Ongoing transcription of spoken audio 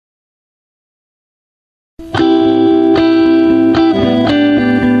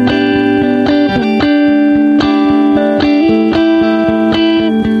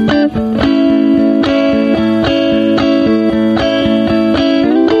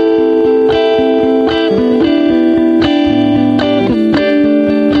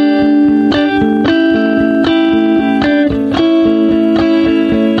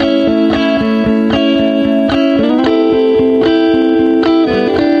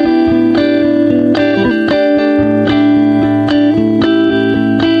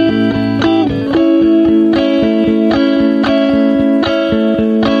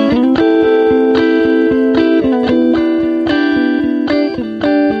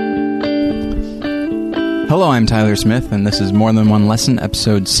I'm Tyler Smith, and this is More Than One Lesson,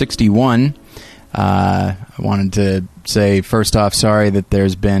 episode 61. I wanted to say, first off, sorry that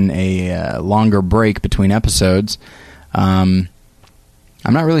there's been a longer break between episodes. I'm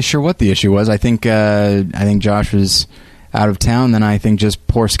not really sure what the issue was. I think Josh was out of town, then I think just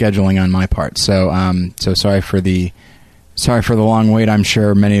poor scheduling on my part. So sorry for the long wait. I'm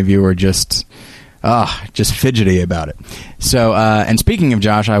sure many of you are just fidgety about it. So, and speaking of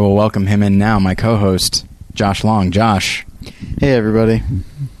Josh, I will welcome him in now, my co-host, Josh Long. Josh. Hey, everybody.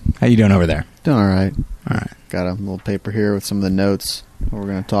 How you doing over there? Doing all right. All right. Got a little paper here with some of the notes, what we're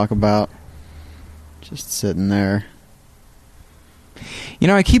going to talk about. Just sitting there. You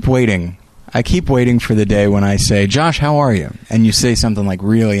know, I keep waiting for the day when I say, Josh, how are you? And you say something like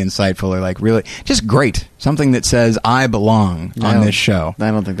really insightful or like really just great. Something that says, I belong on this show. I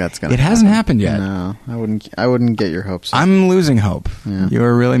don't think that's going to happen. It hasn't happened yet. No, I wouldn't get your hopes up. I'm losing hope. Yeah. You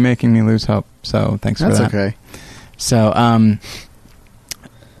are really making me lose hope. So thanks for that. That's okay. So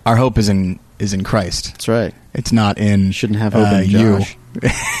our hope is in Christ. That's right. It's not in you shouldn't have hope in Josh. You.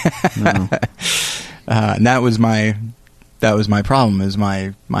 No. And that was my problem. Is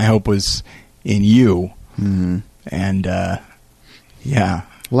my hope was in you. Mm-hmm. And yeah,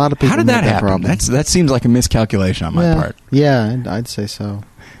 a lot of people. How did that happen? Problem. That seems like a miscalculation on my part. Yeah, I'd say so.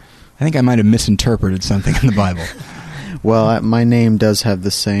 I think I might have misinterpreted something in the Bible. Well, my name does have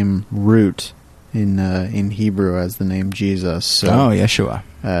the same root in Hebrew as the name Jesus. So, Yeshua.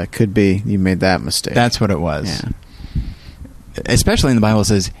 Could be you made that mistake. That's what it was. Yeah. Especially in the Bible, it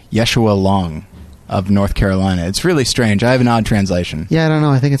says Yeshua Long of North Carolina. It's really strange. I have an odd translation. Yeah, I don't know.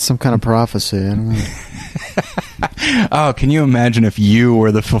 I think it's some kind of prophecy. I don't know. Oh, can you imagine if you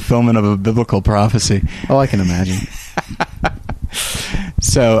were the fulfillment of a biblical prophecy? Oh, I can imagine.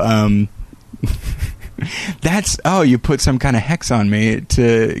 So, you put some kind of hex on me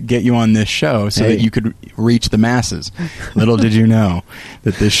to get you on this show so that you could reach the masses. Little did you know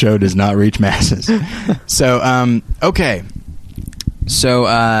that this show does not reach masses. So, okay. So,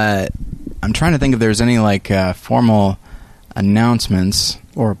 I'm trying to think if there's any formal announcements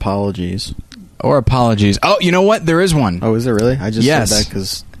or apologies. Oh, you know what? There is one. Oh, is there really? I just said that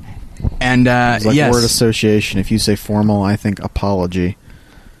because it's like word association. If you say formal, I think apology.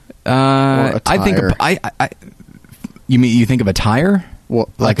 I think you think of a tire? Well,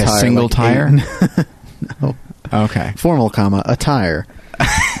 like a single tire? No. Okay. Formal, attire. No.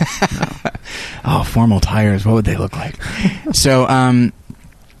 Oh, formal tires. What would they look like? So,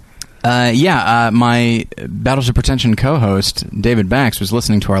 my Battleship Pretension co-host, David Bax, was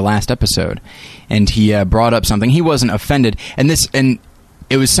listening to our last episode, and he brought up something. He wasn't offended, and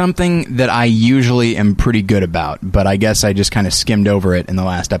it was something that I usually am pretty good about, but I guess I just kind of skimmed over it in the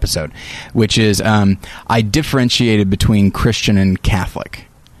last episode, which is I differentiated between Christian and Catholic.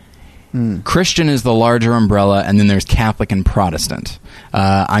 Christian is the larger umbrella, and then there's Catholic and Protestant.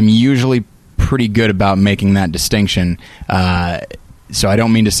 I'm usually pretty good about making that distinction, so I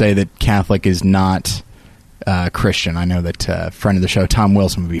don't mean to say that Catholic is not Christian. I know that a friend of the show, Tom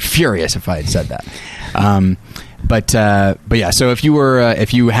Wilson, would be furious if I had said that. But yeah. So if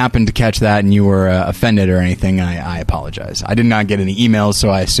you happened to catch that and you were offended or anything, I apologize. I did not get any emails, so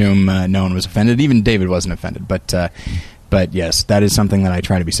I assume no one was offended. Even David wasn't offended. But yes, that is something that I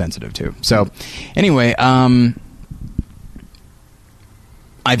try to be sensitive to. So anyway, I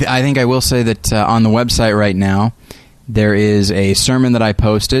think I will say that on the website right now, there is a sermon that I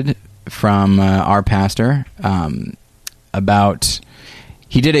posted from our pastor about...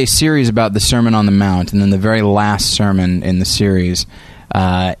 He did a series about the Sermon on the Mount, and then the very last sermon in the series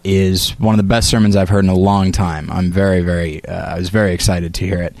is one of the best sermons I've heard in a long time. I'm I was very excited to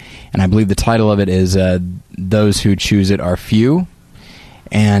hear it. And I believe the title of it is Those Who Choose It Are Few.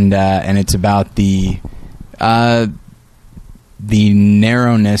 And it's about the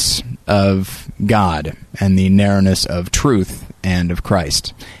narrowness of God and the narrowness of truth and of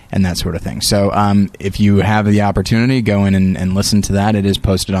Christ and that sort of thing. So if you have the opportunity, go in and listen to that. It is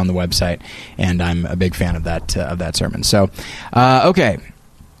posted on the website, and I'm a big fan of that sermon. So, okay.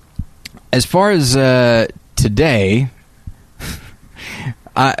 As far as today,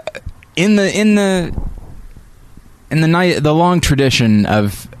 in the long tradition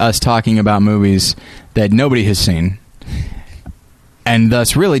of us talking about movies that nobody has seen, and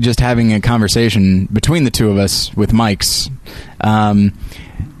thus really just having a conversation between the two of us with mics,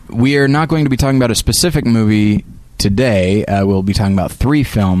 we are not going to be talking about a specific movie today. We'll be talking about 3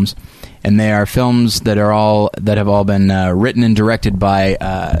 films, and they are films that have all been written and directed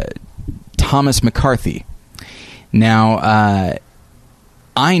by Thomas McCarthy. Now,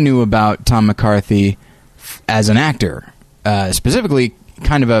 I knew about Tom McCarthy as an actor, specifically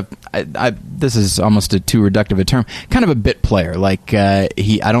kind of this is almost too reductive a term, kind of a bit player. Like I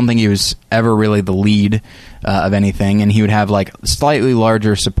don't think he was ever really the lead of anything, and he would have like slightly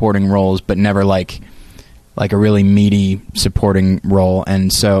larger supporting roles, but never like a really meaty supporting role.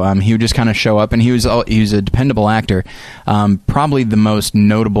 And so he would just kind of show up, and he was a dependable actor. Probably the most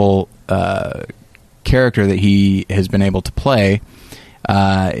notable character that he has been able to play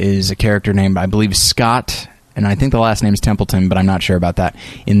is a character named, I believe, Scott, and I think the last name is Templeton, but I'm not sure about that.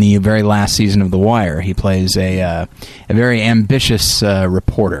 In the very last season of The Wire, he plays a very ambitious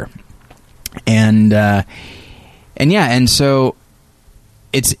reporter, and so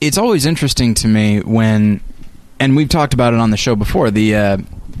it's always interesting to me when, and we've talked about it on the show before,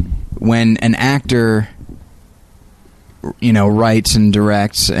 when an actor, writes and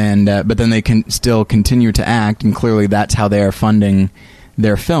directs, and but then they can still continue to act, and clearly that's how they are funding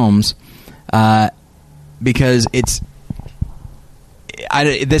their films. Because this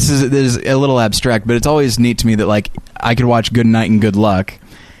is a little abstract, but it's always neat to me that like I could watch Good Night and Good Luck,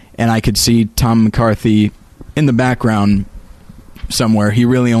 and I could see Tom McCarthy in the background somewhere. He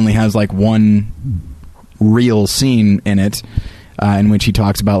really only has like one real scene in it, in which he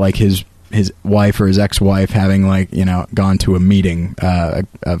talks about like his wife or his ex-wife having like gone to a meeting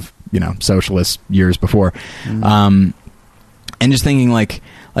of socialists years before, and just thinking like,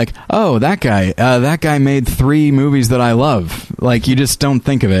 oh, that guy made 3 movies that I love. Like, you just don't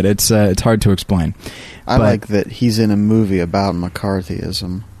think of it. It's hard to explain. I like that he's in a movie about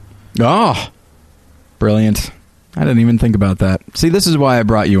McCarthyism. Oh, brilliant. I didn't even think about that. See, this is why I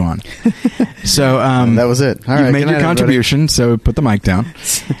brought you on. So that was it. All right, you made your contribution, so put the mic down.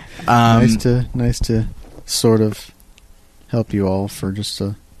 Nice to sort of help you all for just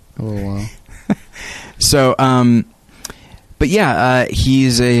a little while. So, but yeah,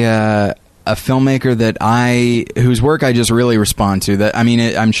 he's a filmmaker whose work I just really respond to. That, I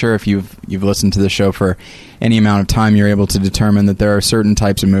mean, I'm sure if you've listened to the show for any amount of time, you're able to determine that there are certain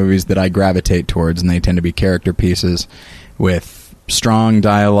types of movies that I gravitate towards, and they tend to be character pieces with strong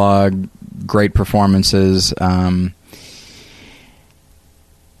dialogue, great performances,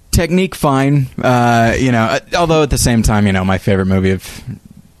 technique fine, although at the same time, my favorite movie of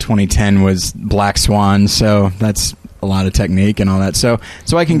 2010 was Black Swan, so that's a lot of technique and all that. So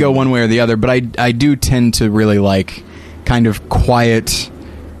I can go one way or the other, but I do tend to really like kind of quiet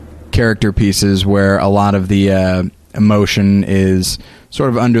character pieces where a lot of the emotion is sort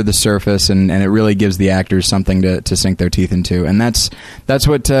of under the surface, and it really gives the actors something to sink their teeth into. And that's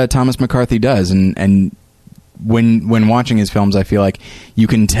what Thomas McCarthy does. And when watching his films, I feel like you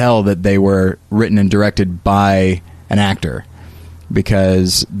can tell that they were written and directed by an actor,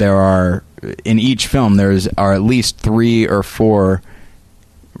 because there are, in each film, are at least 3 or 4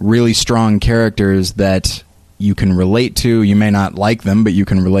 really strong characters that you can relate to. You may not like them, but you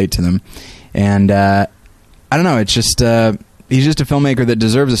can relate to them. And I don't know, it's just he's just a filmmaker that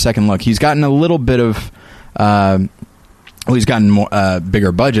deserves a second look. He's gotten a little bit of he's gotten more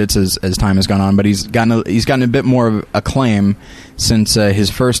bigger budgets as time has gone on, but he's gotten a bit more of acclaim since his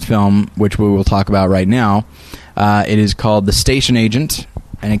first film, which we will talk about right now. It is called The Station Agent,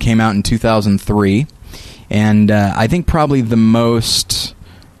 and it came out in 2003. And I think probably the most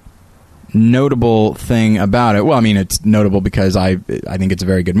notable thing about it, well, I mean, it's notable because I think it's a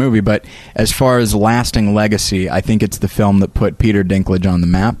very good movie, but as far as lasting legacy, I think it's the film that put Peter Dinklage on the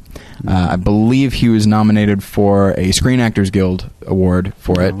map. I believe he was nominated for a Screen Actors Guild Award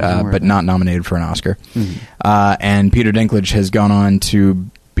for it, but not nominated for an Oscar. And Peter Dinklage has gone on to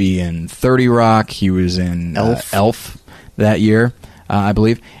be in 30 Rock. He was in Elf that year, I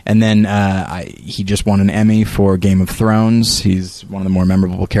believe. And then he just won an Emmy for Game of Thrones. He's one of the more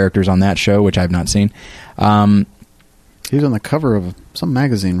memorable characters on that show, which I have not seen. He was on the cover of some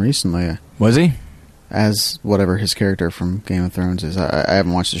magazine recently. Was he? As whatever his character from Game of Thrones is. I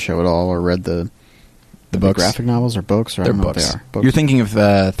haven't watched the show at all or read the The books. Graphic novels or books? Or I They're don't know books. what they are. Books. You're thinking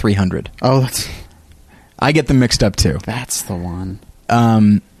of 300. Oh, I get them mixed up too. that's the one.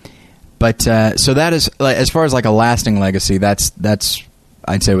 But so that is, like, as far as like a lasting legacy, that's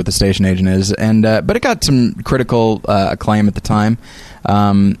I'd say what The Station Agent is, and but it got some critical acclaim at the time,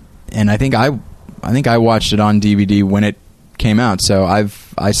 and I think I watched it on DVD when it came out, so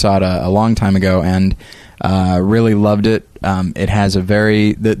I saw it a long time ago and really loved it. It has a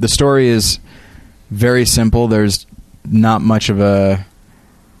very the story is very simple. There's not much of a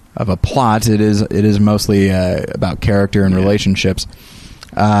plot. It is mostly about character and relationships.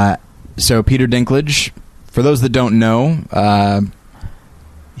 So Peter Dinklage, for those that don't know,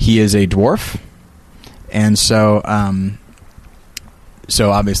 he is a dwarf, and so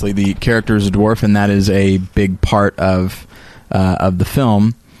obviously the character is a dwarf, and that is a big part of the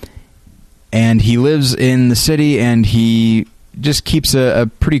film. And he lives in the city, and he just keeps a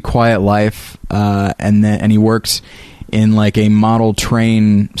pretty quiet life, and he works in like a model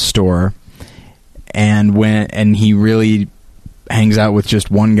train store, and he really hangs out with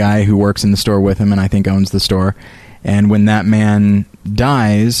just one guy who works in the store with him, and I think owns the store. And when that man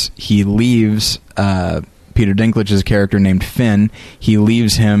dies, he leaves Peter Dinklage's character named Finn. He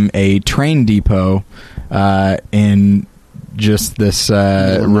leaves him a train depot in just this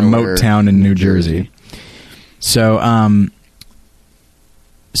remote town in New Jersey. So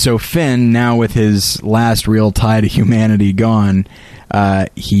Finn, now with his last real tie to humanity gone,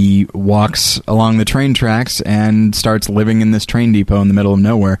 he walks along the train tracks and starts living in this train depot in the middle of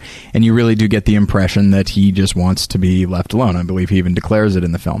nowhere. And you really do get the impression that he just wants to be left alone. I believe he even declares it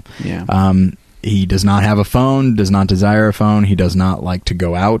in the film. Yeah. He does not have a phone, does not desire a phone. He does not like to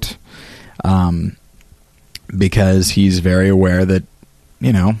go out, because he's very aware that,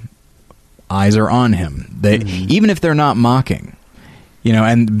 eyes are on him. Even if they're not mocking,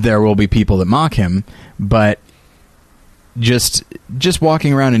 and there will be people that mock him, but just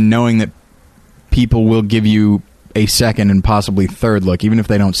walking around and knowing that people will give you a second and possibly third look, even if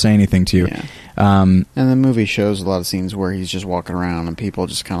they don't say anything to you. Yeah. And the movie shows a lot of scenes where he's just walking around and people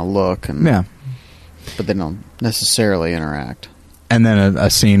just kind of look, but they don't necessarily interact. And then a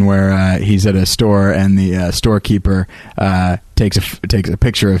scene where he's at a store and the storekeeper takes a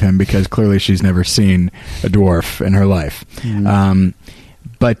picture of him because clearly she's never seen a dwarf in her life. Mm-hmm.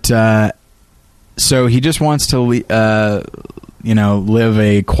 So he just wants to live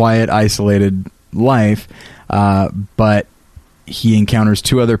a quiet, isolated life, but he encounters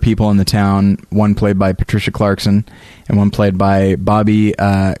two other people in the town, one played by Patricia Clarkson and one played by Bobby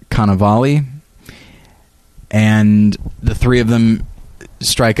Cannavale. And the three of them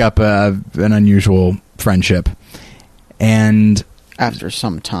strike up an unusual friendship. And after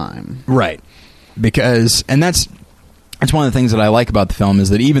some time. Right. Because, and that's one of the things that I like about the film, is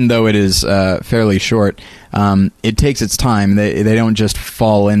that even though it is fairly short, it takes its time. They don't just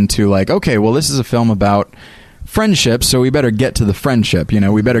fall into like, okay, well, this is a film about friendship, so we better get to the friendship.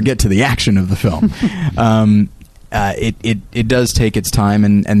 We better get to the action of the film. It does take its time,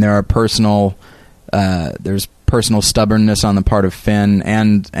 and there are there's personal stubbornness on the part of Finn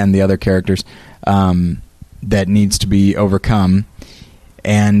and the other characters that needs to be overcome.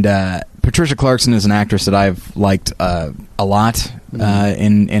 And Patricia Clarkson is an actress that I've liked a lot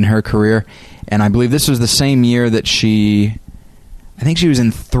in her career, and I believe this was the same year that I think she was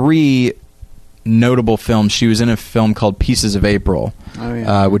in 3 notable films. She was in a film called Pieces of April,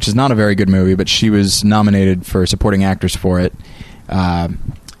 which is not a very good movie, but she was nominated for supporting actress for it.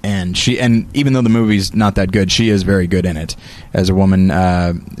 And even though the movie's not that good, she is very good in it as a woman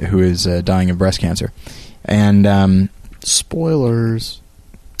who is dying of breast cancer. And spoilers.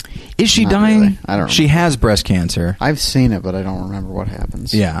 Is she Not dying? really. I don't remember. She has breast cancer. I've seen it, but I don't remember what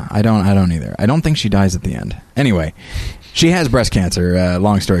happens. Yeah, I don't either. I don't think she dies at the end. Anyway, she has breast cancer,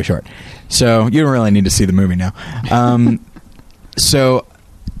 long story short. So you don't really need to see the movie now.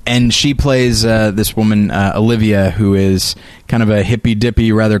 And she plays this woman, Olivia, who is kind of a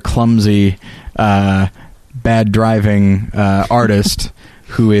hippy-dippy, rather clumsy, bad driving artist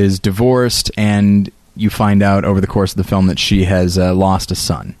who is divorced, and you find out over the course of the film that she has lost a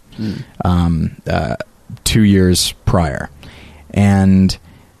son 2 years prior. And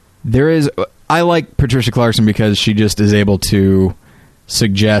I like Patricia Clarkson because she just is able to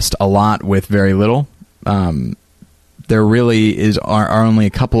suggest a lot with very little. There really are only a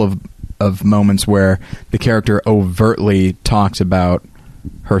couple of moments where the character overtly talks about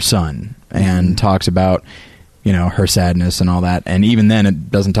her son and talks about, her sadness and all that. And even then,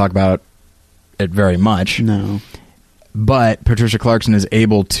 it doesn't talk about it very much. No. But Patricia Clarkson is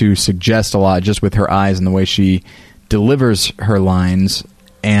able to suggest a lot just with her eyes and the way she delivers her lines.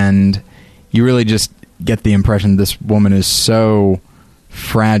 And you really get the impression this woman is so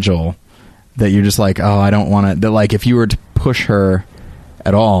fragile that you're just like, oh, I don't want to. That like if you were to push her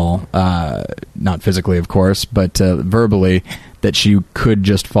at all, not physically, of course, but verbally, that she could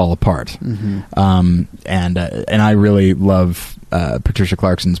just fall apart. And I really love Patricia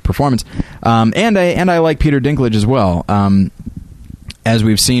Clarkson's performance, and I like Peter Dinklage as well. As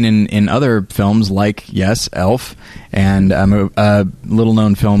we've seen in other films like, yes, Elf, and a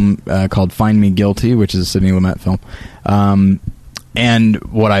little-known film called Find Me Guilty, which is a Sidney Lumet film. And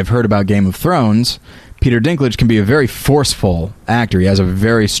what I've heard about Game of Thrones, Peter Dinklage can be a very forceful actor. He has a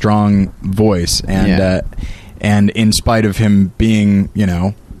very strong voice, and in spite of him being,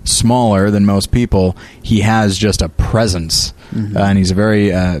 smaller than most people, he has just a presence, and he's a very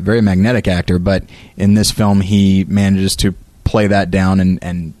very magnetic actor. But in this film, he manages to play that down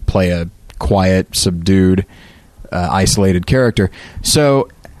and play a quiet, subdued, isolated character. So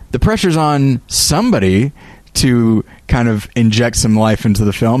the pressure's on somebody to kind of inject some life into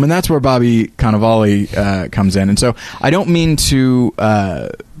the film, and that's where Bobby Cannavale comes in. And so I don't mean to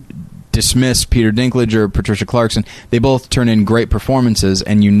dismiss Peter Dinklage or Patricia Clarkson. They both turn in great performances,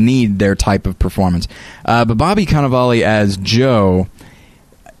 and you need their type of performance. But Bobby Cannavale as Joe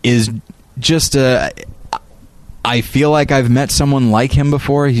is just I feel like I've met someone like him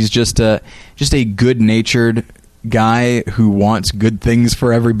before. He's just a good-natured guy who wants good things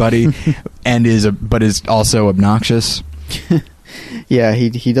for everybody, and is also obnoxious. Yeah,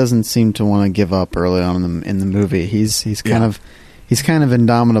 he doesn't seem to want to give up early on in the movie. He's kind of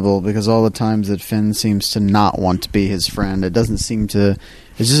indomitable, because all the times that Finn seems to not want to be his friend, it just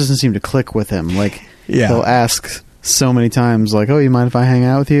doesn't seem to click with him. Like he'll ask so many times, like, oh, you mind if I hang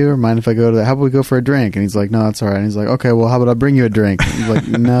out with you, or mind if I go to that? How about we go for a drink? And he's like, no, that's all right. And he's like, okay, well, how about I bring you a drink? And he's like,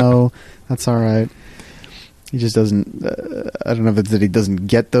 no, that's all right. He just doesn't. I don't know if it's that he doesn't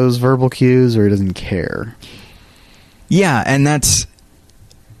get those verbal cues or he doesn't care. Yeah, and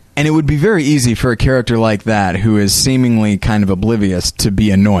it would be very easy for a character like that, who is seemingly kind of oblivious, to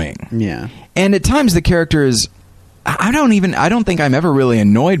be annoying. Yeah, and at times the character is. I don't think I'm ever really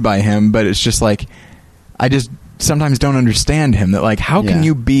annoyed by him, but it's just like I just sometimes don't understand him. That like, how can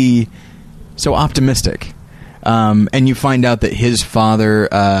you be so optimistic? And you find out that his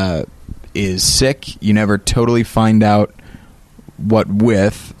father is sick. You never totally find out what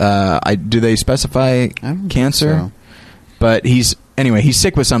with. Do they specify cancer? So. But he's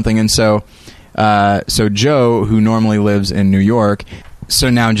sick with something, and so Joe, who normally lives in New York, so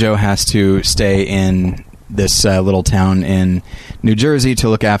now Joe has to stay in this little town in New Jersey to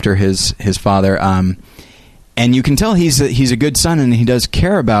look after his father. And you can tell he's a good son, and he does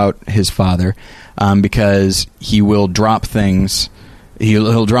care about his father, because he will drop things.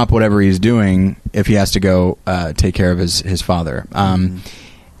 He'll drop whatever he's doing if he has to go take care of his father.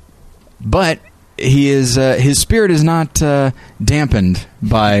 But he is his spirit is not dampened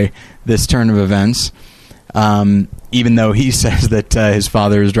by this turn of events, even though he says that his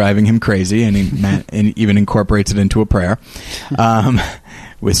father is driving him crazy, and he even incorporates it into a prayer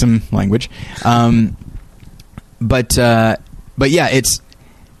with some language. But yeah, it's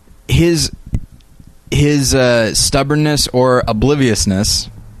his stubbornness or obliviousness.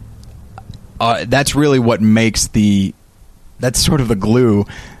 That's really what makes that's sort of the glue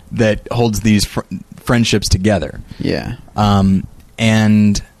that holds these friendships together. Yeah.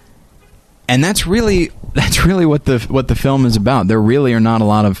 And that's really what the film is about. There really are not a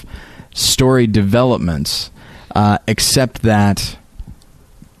lot of story developments, except that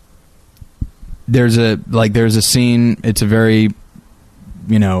there's a scene. It's a very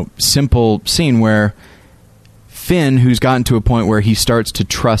simple scene where Finn, who's gotten to a point where he starts to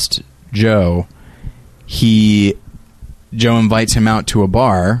trust Joe, Joe invites him out to a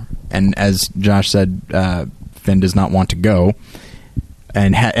bar, and as Josh said, Finn does not want to go,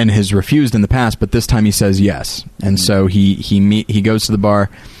 and has refused in the past, but this time he says yes, and so he goes to the bar,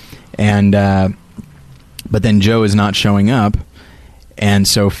 and but then Joe is not showing up, and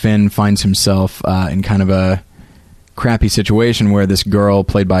so Finn finds himself in kind of a crappy situation where this girl,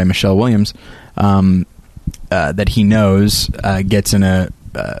 played by Michelle Williams, that he knows, gets in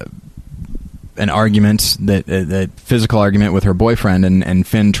an argument, that physical argument with her boyfriend, and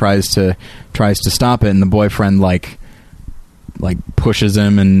Finn tries to stop it, and the boyfriend like pushes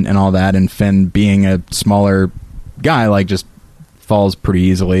him and all that, and Finn, being a smaller guy, just falls pretty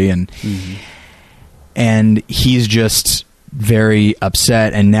easily, and he's just very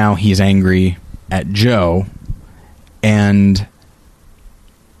upset, and now he's angry at Joe, and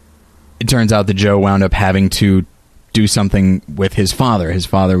it turns out that Joe wound up having to do something with his father. His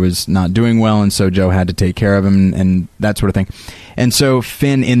father was not doing well, and so Joe had to take care of him and that sort of thing. And so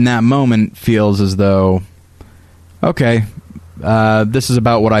Finn, in that moment, feels as though, okay, this is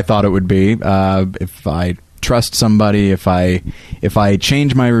about what I thought it would be. If I trust somebody, if I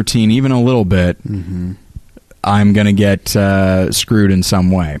change my routine even a little bit, I'm going to get screwed in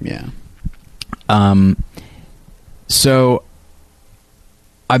some way. Yeah. So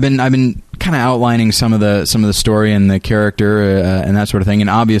I've been kind of outlining some of the story and the character and that sort of thing, and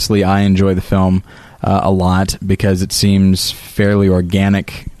obviously I enjoy the film a lot because it seems fairly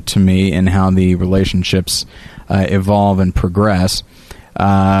organic to me in how the relationships evolve and progress.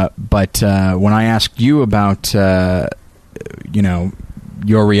 But when I asked you about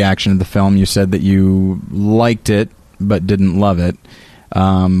your reaction to the film, you said that you liked it but didn't love it.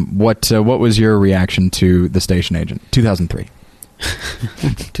 What was your reaction to The Station Agent? 2003.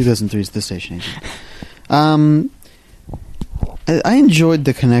 2003 is The Station Agent. I enjoyed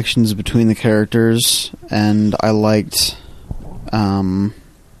the connections between the characters, and I liked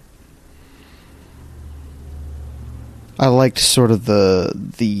sort of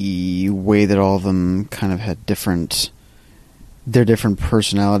the way that all of them kind of had their different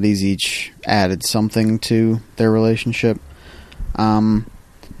personalities each added something to their relationship.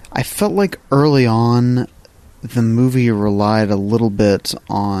 I felt like early on the movie relied a little bit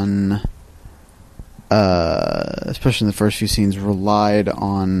on, especially in the first few scenes, relied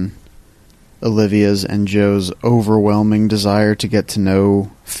on Olivia's and Joe's overwhelming desire to get to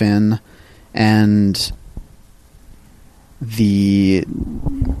know Finn, and the,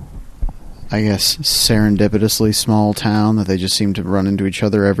 I guess, serendipitously small town that they just seem to run into each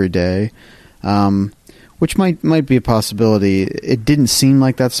other every day, which might be a possibility. It didn't seem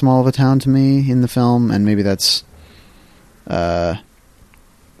like that small of a town to me in the film, and maybe that's, I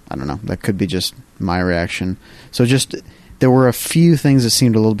don't know, that could be just my reaction. So just, there were a few things that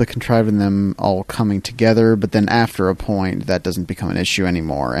seemed a little bit contrived in them all coming together, but then after a point, that doesn't become an issue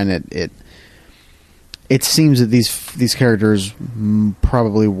anymore, and it seems that these characters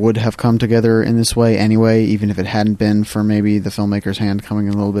probably would have come together in this way anyway, even if it hadn't been for maybe the filmmaker's hand coming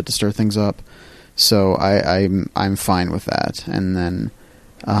in a little bit to stir things up. So I'm fine with that. And then,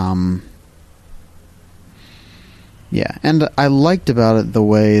 yeah, and I liked about it the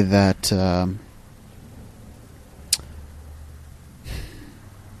way that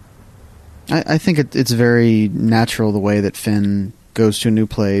I think it's very natural the way that Finn goes to a new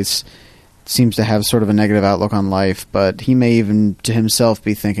place, seems to have sort of a negative outlook on life, but he may even to himself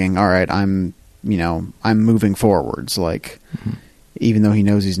be thinking, all right, I'm moving forwards. Like, even though he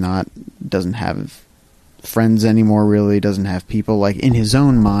knows he's doesn't have friends anymore, really, doesn't have people, like, in his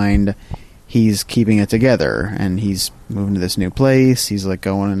own mind, he's keeping it together, and he's moving to this new place, he's, like,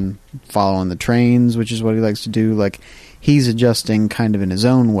 going and following the trains, which is what he likes to do. Like, he's adjusting kind of in his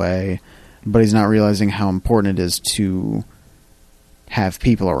own way, but he's not realizing how important it is to have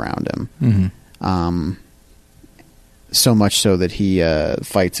people around him. So much so that he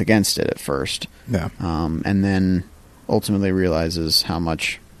fights against it at first. Yeah. And then ultimately realizes how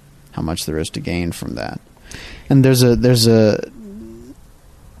much there is to gain from that. And there's a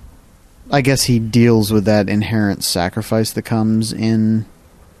I guess he deals with that inherent sacrifice that comes in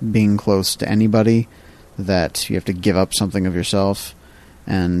being close to anybody, that you have to give up something of yourself.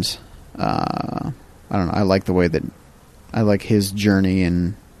 And I don't know, I like the way that I like his journey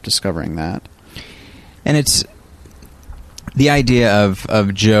in discovering that. And it's the idea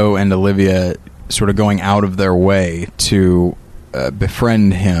of Joe and Olivia sort of going out of their way to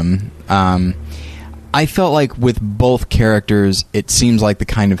befriend him. I felt like with both characters, it seems like the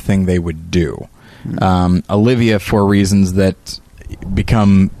kind of thing they would do. Olivia, for reasons that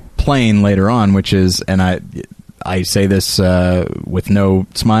become plain later on, which is, and I say this with no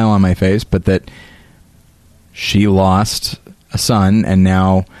smile on my face, but that she lost a son, and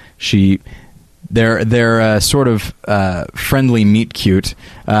now their sort of friendly meet cute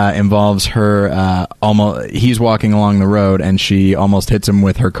involves her he's walking along the road and she almost hits him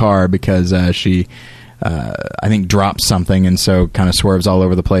with her car because she I think drops something, and so kind of swerves all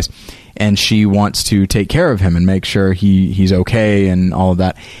over the place, and she wants to take care of him and make sure he's okay and all of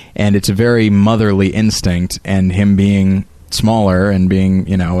that. And it's a very motherly instinct, and him being smaller and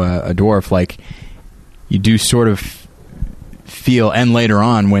being a dwarf, like, you do sort of feel. And later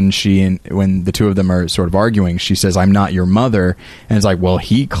on, when the two of them are sort of arguing, she says, "I'm not your mother," and it's like, well,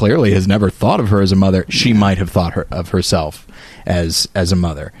 he clearly has never thought of her as a mother. She might have thought of herself as a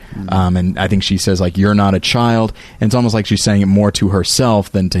mother. And I think she says, like, "You're not a child," and it's almost like she's saying it more to herself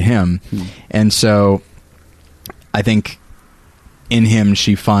than to him. And so I think in him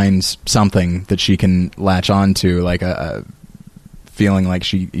she finds something that she can latch onto, like a feeling like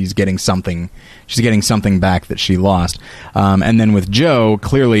she's getting something back that she lost. And then with Joe,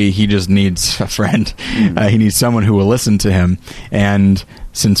 clearly he just needs a friend. He needs someone who will listen to him. And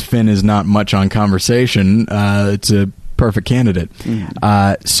since Finn is not much on conversation, it's a perfect candidate.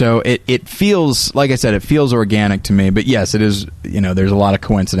 So it feels, like I said, it feels organic to me. But yes, it is, there's a lot of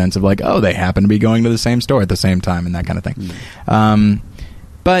coincidence of like, oh, they happen to be going to the same store at the same time and that kind of thing.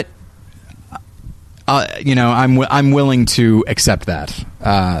 But I'm willing to accept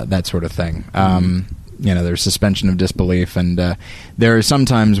that sort of thing. There's suspension of disbelief, and there are some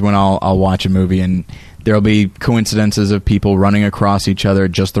times when I'll watch a movie and there'll be coincidences of people running across each other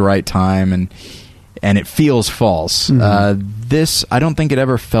at just the right time, and it feels false. This, I don't think it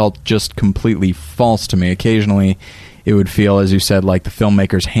ever felt just completely false to me. Occasionally, it would feel, as you said, like the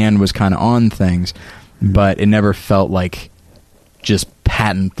filmmaker's hand was kind of on things, but it never felt like just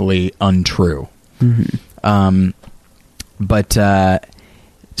patently untrue.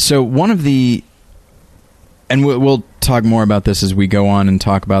 So one of the, and we'll talk more about this as we go on and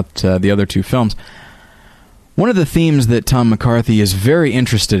talk about the other two films. One of the themes that Tom McCarthy is very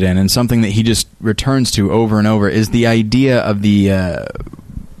interested in, and something that he just returns to over and over, is the idea of the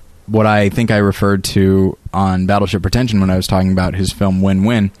what I think I referred to on Battleship Pretension when I was talking about his film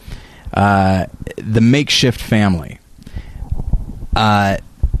Win-Win, the makeshift family.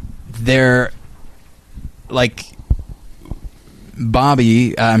 They're like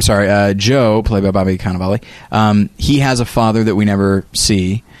Joe, played by Bobby Cannavale. He has a father that we never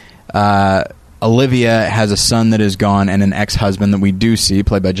see. Olivia has a son that is gone and an ex-husband that we do see,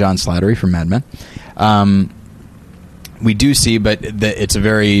 played by John Slattery from Mad Men. We do see, but it's a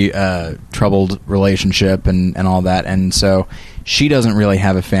very troubled relationship and all that, and so she doesn't really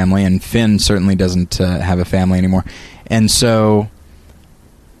have a family, and Finn certainly doesn't have a family anymore. And so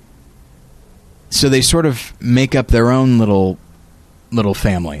they sort of make up their own little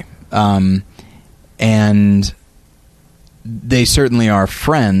family, and they certainly are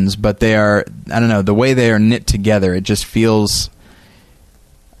friends, but they are, I don't know, the way they are knit together, it just feels,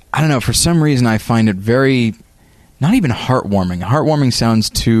 I don't know, for some reason I find it very, not even heartwarming. Heartwarming sounds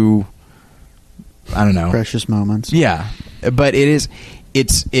too, I don't know. Precious moments. Yeah, but it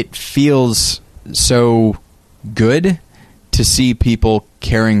feels so good to see people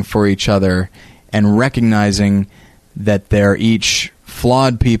caring for each other and recognizing that they're each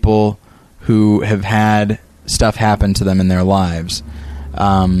flawed people who have had stuff happen to them in their lives.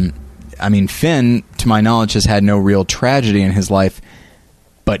 I mean, Finn, to my knowledge, has had no real tragedy in his life,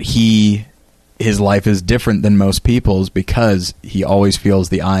 but his life is different than most people's because he always feels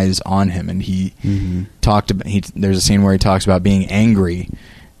the eyes on him, and there's a scene where he talks about being angry.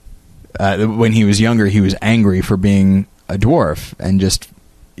 When he was younger, he was angry for being a dwarf and just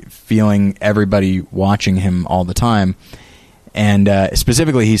feeling everybody watching him all the time. And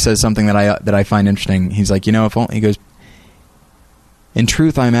specifically, he says something that I find interesting. He's like, he goes, in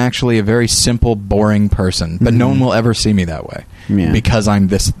truth, I'm actually a very simple, boring person, but no one will ever see me that way because I'm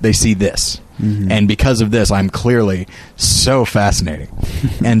this. They see this, and because of this, I'm clearly so fascinating.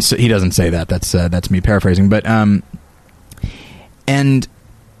 And so he doesn't say that. That's me paraphrasing. But and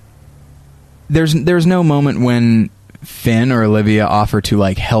there's no moment when Finn or Olivia offer to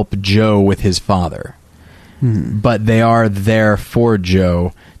like help Joe with his father. But they are there for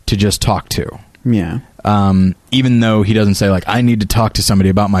Joe to just talk to. Yeah. Even though he doesn't say, like, I need to talk to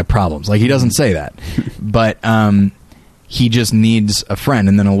somebody about my problems. Like, he doesn't say that. But he just needs a friend.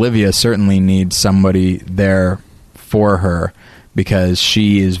 And then Olivia certainly needs somebody there for her because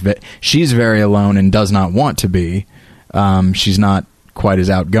she's very alone and does not want to be. She's not quite as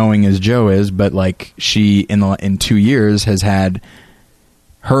outgoing as Joe is, but, like, she, in 2 years, has had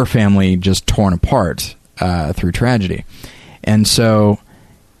her family just torn apart. Through tragedy. And so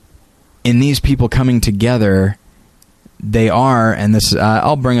in these people coming together, they are, and this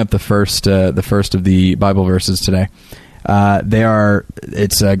I'll bring up the first of the Bible verses today.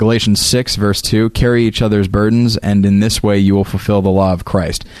 It's Galatians 6 verse 2, carry each other's burdens, and in this way you will fulfill the law of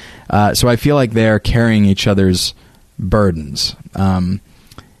Christ. So I feel like they are carrying each other's burdens. And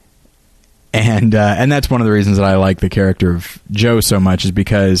that's one of the reasons that I like the character of Joe so much, is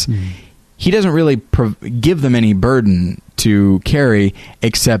because he doesn't really give them any burden to carry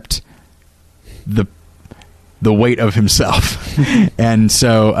except the weight of himself. And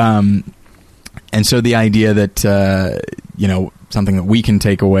so the idea that something that we can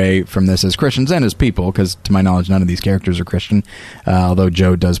take away from this as Christians and as people, because to my knowledge none of these characters are Christian, although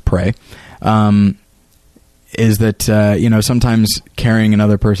Joe does pray, is that sometimes carrying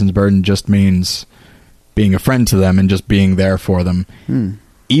another person's burden just means being a friend to them and just being there for them.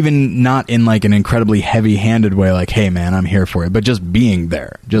 Even not in like an incredibly heavy-handed way, like, hey man, I'm here for you, but just being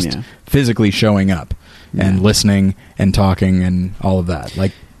there, just physically showing up and listening and talking and all of that.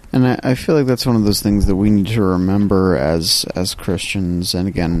 Like, and I feel like that's one of those things that we need to remember as Christians, and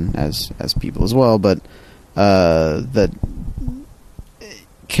again as people as well, but that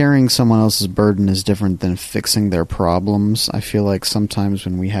carrying someone else's burden is different than fixing their problems. I feel like sometimes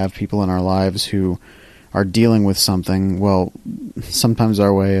when we have people in our lives who are dealing with something, well, sometimes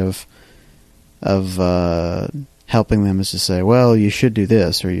our way of helping them is to say, well, you should do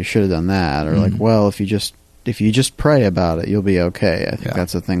this, or you should have done that, or like, well, if you just pray about it, you'll be okay. I think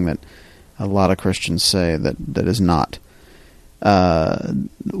that's a thing that a lot of Christians say that is not.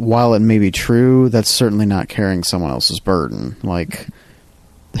 While it may be true, that's certainly not carrying someone else's burden. Like,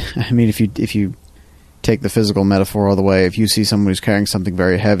 I mean, if you take the physical metaphor all the way, if you see someone who's carrying something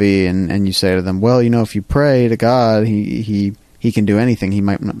very heavy and you say to them, well, if you pray to God, he can do anything. He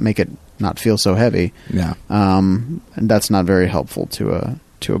might make it not feel so heavy. Yeah. And that's not very helpful to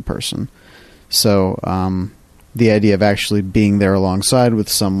a person. So the idea of actually being there alongside with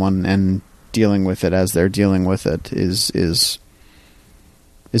someone and dealing with it as they're dealing with it is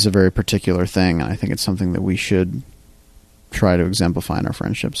a very particular thing. And I think it's something that we should try to exemplify in our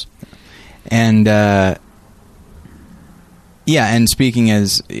friendships. And and speaking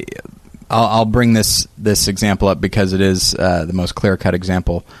as, I'll bring this example up because it is the most clear-cut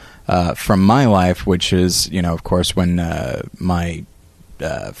example from my life, which is, of course, when my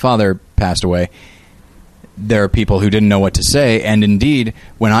father passed away, there are people who didn't know what to say, and indeed,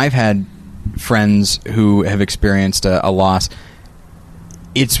 when I've had friends who have experienced a loss,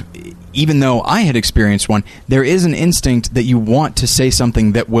 it's, even though I had experienced one, there is an instinct that you want to say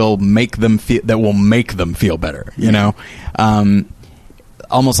something that will make them feel better,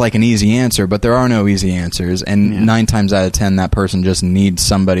 almost like an easy answer, but there are no easy answers, and 9 times out of 10 that person just needs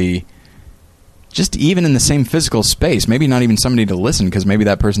somebody, just even in the same physical space, maybe not even somebody to listen, because maybe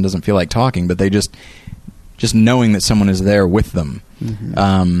that person doesn't feel like talking, but they just knowing that someone is there with them,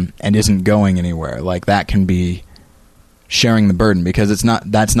 and isn't going anywhere, like that can be sharing the burden, because that's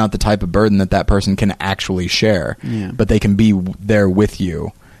not the type of burden that person can actually share, but they can be there with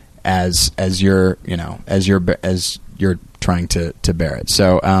you as you're trying to bear it.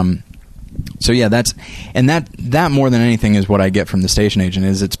 So that more than anything is what I get from the station agent,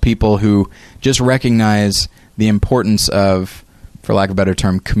 is it's people who just recognize the importance of, for lack of a better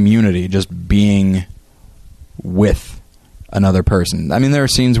term, community, just being with another person. I mean, there are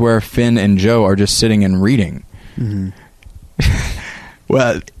scenes where Finn and Joe are just sitting and reading.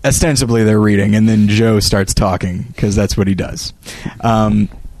 Well, ostensibly they're reading, and then Joe starts talking, because that's what he does. And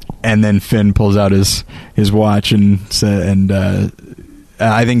then Finn pulls out his watch and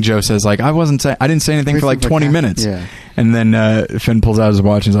I think Joe says, like, I didn't say anything for like 20 minutes. Yeah. And then Finn pulls out his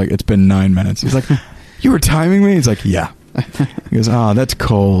watch and he's like, it's been 9 minutes. He's like, you were timing me? He's like, yeah. He goes, oh, that's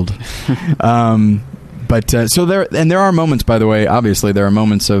cold. So there are moments, by the way, obviously there are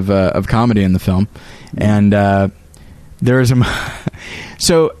moments of comedy in the film, and there is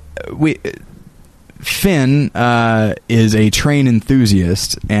Finn is a train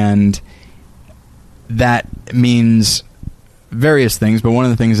enthusiast, and that means various things, but one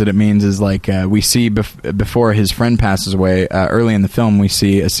of the things that it means is, like, we see before his friend passes away, early in the film, we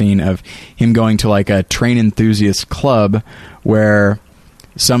see a scene of him going to like a train enthusiast club where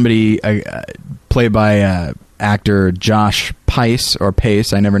somebody played by actor Josh Pace,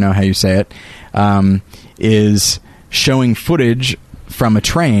 I never know how you say it, is showing footage from a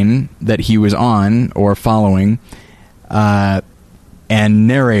train that he was on or following, and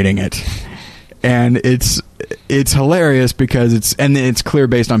narrating it. And it's hilarious because it's clear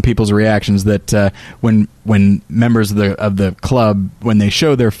based on people's reactions that when members of the club, when they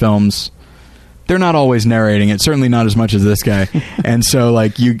show their films, they're not always narrating it, certainly not as much as this guy. And so,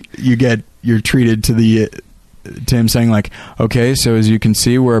 like, you're treated to him saying, like, okay, so as you can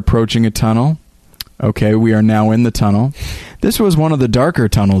see, we're approaching a tunnel. Okay, we are now in the tunnel. This was one of the darker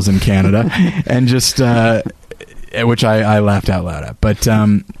tunnels in Canada, and just which I laughed out loud at. But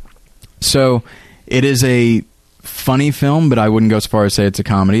so it is a funny film, but I wouldn't go so far as say it's a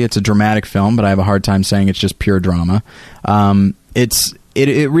comedy. It's a dramatic film, but I have a hard time saying it's just pure drama.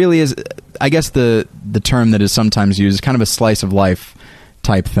 It really is, I guess the term that is sometimes used is kind of a slice of life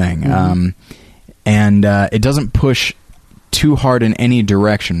type thing. And it doesn't push too hard in any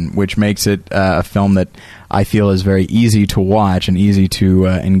direction, which makes it a film that I feel is very easy to watch and easy to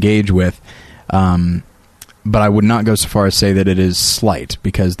engage with. But I would not go so far as say that it is slight,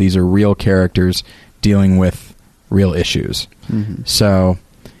 because these are real characters dealing with real issues. So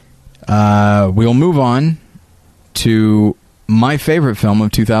we'll move on to my favorite film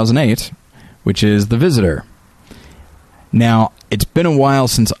of 2008, which is The Visitor. Now, it's been a while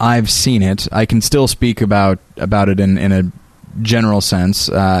since I've seen it. I can still speak about it in a general sense.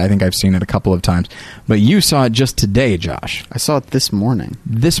 I think I've seen it a couple of times. But you saw it just today, Josh. I saw it this morning.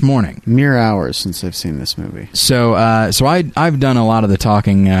 This morning. Mere hours since I've seen this movie. So I've done a lot of the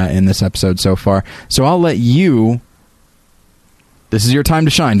talking in this episode so far. So I'll let you... This is your time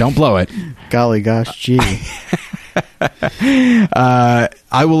to shine. Don't blow it. Golly gosh gee.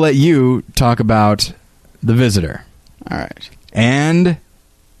 I will let you talk about The Visitor. All right. And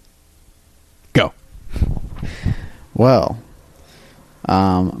go. Well,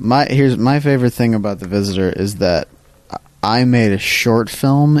 my favorite thing about The Visitor is that I made a short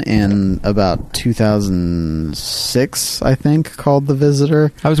film in about 2006, I think, called The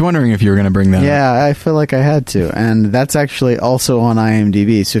Visitor. I was wondering if you were going to bring that up. Yeah, I feel like I had to. And that's actually also on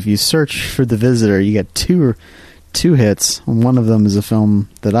IMDb. So if you search for The Visitor, you get two hits. One of them is a film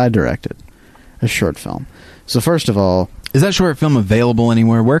that I directed, a short film. So first of all... Is that short film available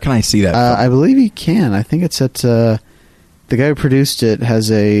anywhere? Where can I see that film? I believe you can. I think it's at... the guy who produced it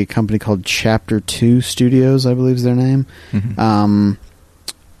has a company called Chapter 2 Studios, I believe is their name. Mm-hmm.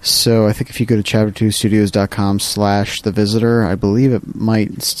 So I think if you go to chapter2studios.com/The Visitor, I believe it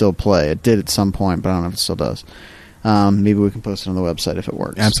might still play. It did at some point, but I don't know if it still does. Maybe we can post it on the website if it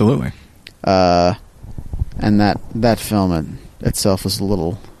works. Absolutely. And that film itself was a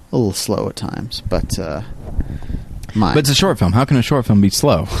little slow at times, but But it's a short film. How can a short film be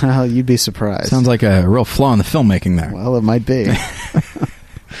slow? Well, you'd be surprised. Sounds like a real flaw in the filmmaking there. Well, it might be.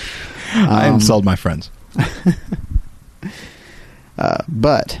 I haven't sold my friends.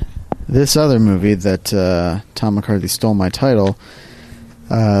 But this other movie that Tom McCarthy stole my title,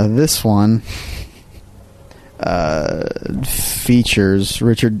 this one features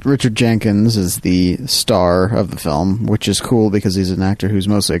Richard Jenkins as the star of the film, which is cool because he's an actor who's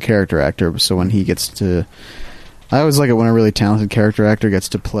mostly a character actor. So when he gets to... I always like it when a really talented character actor gets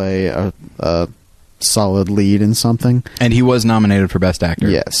to play a solid lead in something. And he was nominated for Best Actor.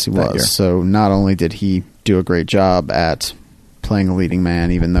 Yes, he was. Year. So not only did he do a great job at playing a leading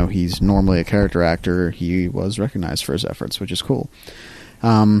man, even though he's normally a character actor, he was recognized for his efforts, which is cool.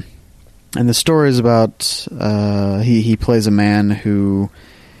 And the story is about he plays a man who...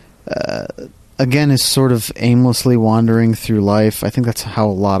 again, is sort of aimlessly wandering through life. I think that's how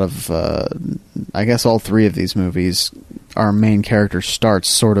a lot of, I guess all three of these movies, our main character starts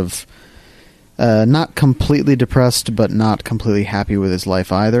sort of not completely depressed, but not completely happy with his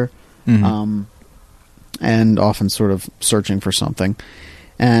life either. Mm-hmm. And often sort of searching for something.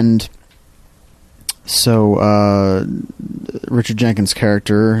 And so Richard Jenkins'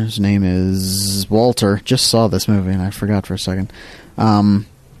 character, his name is Walter. Just saw this movie and I forgot for a second.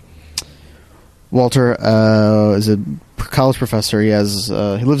 Walter is a college professor. He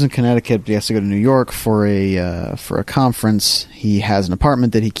lives in Connecticut, but he has to go to New York for a conference. He has an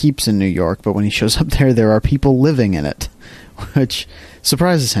apartment that he keeps in New York, but when he shows up there are people living in it, which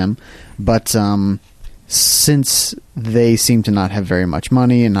surprises him. But since they seem to not have very much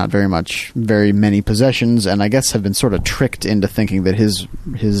money and not very many possessions, and I guess have been sort of tricked into thinking that his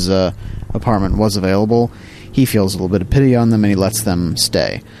apartment was available, he feels a little bit of pity on them and he lets them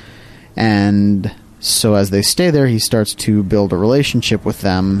stay. And so as they stay there, he starts to build a relationship with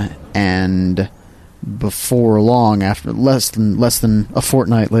them, and before long, after less than a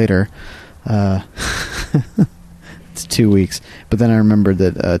fortnight later, it's 2 weeks, but then I remembered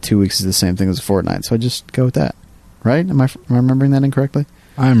that 2 weeks is the same thing as a fortnight, so I just go with that. Right? Am I remembering that incorrectly?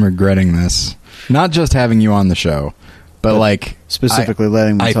 I'm regretting this. Not just having you on the show, but like specifically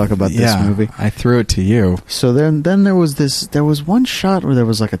letting me talk about this movie. I threw it to you. So then there was one shot where there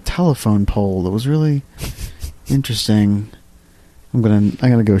was like a telephone pole that was really interesting. I'm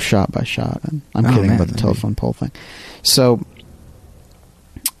gonna go shot by shot. And I'm kidding about the telephone pole thing. So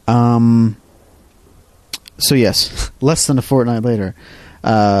yes, less than a fortnight later,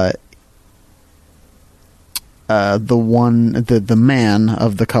 the man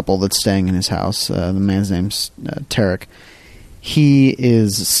of the couple that's staying in his house, the man's name's Tarek. He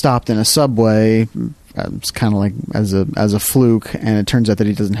is stopped in a subway. It's kind of like as a fluke, and it turns out that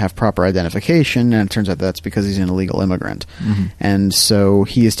he doesn't have proper identification, and it turns out that's because he's an illegal immigrant. Mm-hmm. And so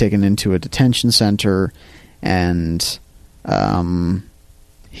he is taken into a detention center, and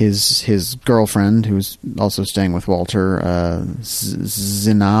his girlfriend, who's also staying with Walter,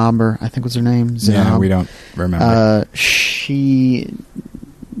 Zinab, or I think was her name. Zinab. Yeah, we don't remember. She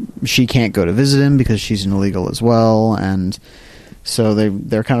can't go to visit him because she's an illegal as well, and so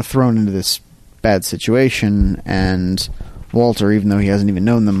they're kind of thrown into this bad situation. And Walter, even though he hasn't even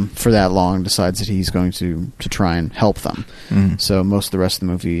known them for that long, decides that he's going to try and help them. So most of the rest of the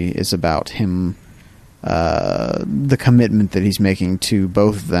movie is about him, the commitment that he's making to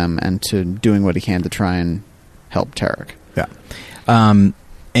both of them and to doing what he can to try and help Tarek. Yeah.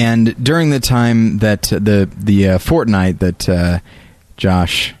 And during the time that the fortnight that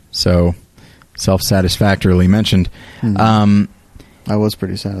Josh so self-satisfactorily mentioned, I was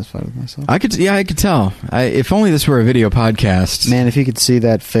pretty satisfied with myself. I could tell. If only this were a video podcast. Man, if you could see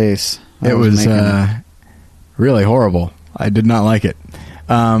that face. It was really horrible. I did not like it.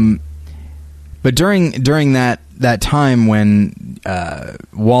 But during that time when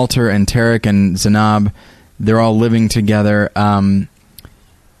Walter and Tarek and Zanab, they're all living together,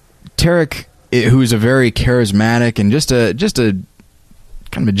 Tarek, who's a very charismatic and just a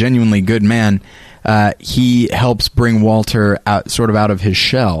kind of a genuinely good man, he helps bring Walter out of his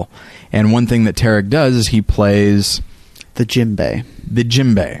shell. And one thing that Tarek does is he plays the djembe. The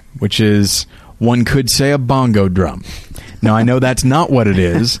djembe, which is, one could say, a bongo drum. Now, I know that's not what it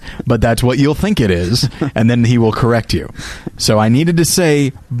is, but that's what you'll think it is, and then he will correct you. So I needed to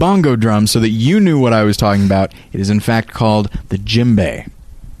say bongo drum so that you knew what I was talking about. It is, in fact, called the djembe.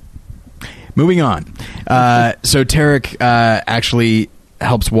 Moving on. So Tarek actually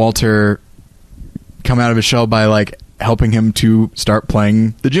helps Walter come out of his shell by helping him to start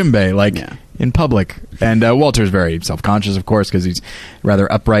playing the djembe in public. And Walter's very self-conscious, of course, because he's a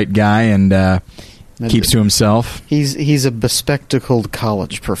rather upright guy and keeps to himself. He's a bespectacled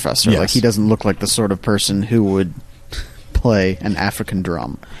college professor. Yes. He doesn't look like the sort of person who would play an African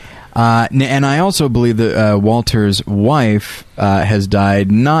drum. And I also believe that Walter's wife has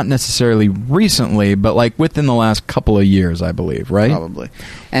died, not necessarily recently, but within the last couple of years, I believe, right? Probably.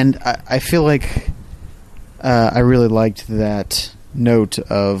 And I feel like I really liked that note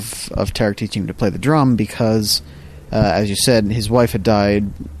of Tarek teaching him to play the drum because, as you said, his wife had died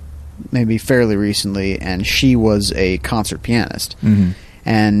maybe fairly recently, and she was a concert pianist. Mm-hmm.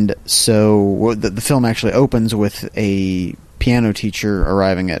 And so the film actually opens with a piano teacher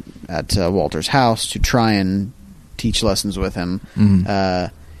arriving at Walter's house to try and teach lessons with him.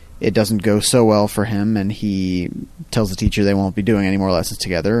 Mm-hmm. It doesn't go so well for him, and he tells the teacher they won't be doing any more lessons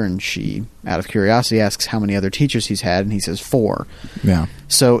together, and she, out of curiosity, asks how many other teachers he's had, and he says 4. Yeah.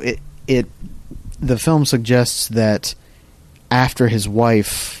 So the film suggests that after his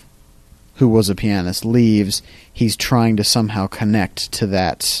wife, who was a pianist, leaves, he's trying to somehow connect to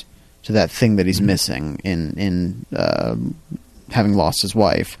that thing that he's missing in having lost his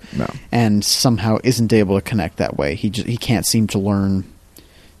wife, and somehow isn't able to connect that way. He can't seem to learn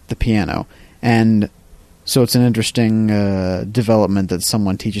the piano, and so it's an interesting development that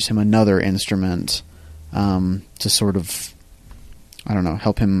someone teaches him another instrument to sort of, I don't know,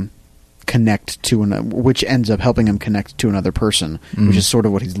 help him connect to which ends up helping him connect to another person, which is sort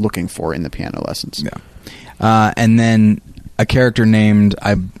of what he's looking for in the piano lessons. Yeah. And then a character named,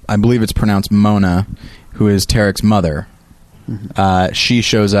 I believe it's pronounced Mona, who is Tarek's mother. Mm-hmm. She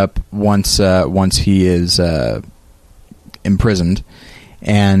shows up once he is imprisoned,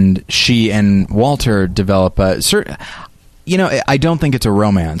 and she and Walter develop a certain. I don't think it's a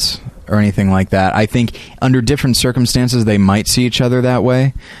romance or anything like that. I think under different circumstances they might see each other that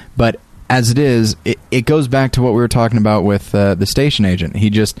way, but as it is, it goes back to what we were talking about with the station agent.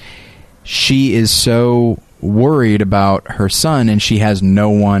 She is so worried about her son, and she has no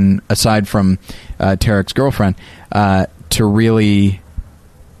one aside from Tarek's girlfriend to really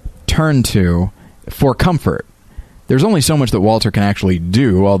turn to for comfort. There's only so much that Walter can actually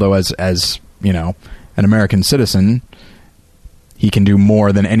do, although as an American citizen, he can do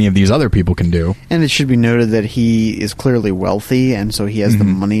more than any of these other people can do. And it should be noted that he is clearly wealthy, and so he has the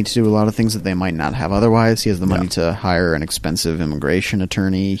money to do a lot of things that they might not have otherwise. He has the money to hire an expensive immigration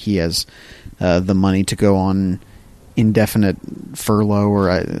attorney. He has the money to go on indefinite furlough or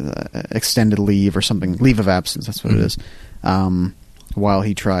extended leave or something, leave of absence, that's what it is, while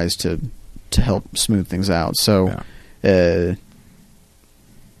he tries to help smooth things out. So I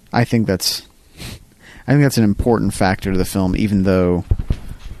think that's an important factor to the film, even though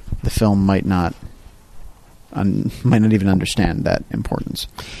the film might not even understand that importance.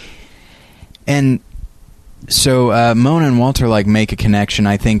 And so Mona and Walter make a connection,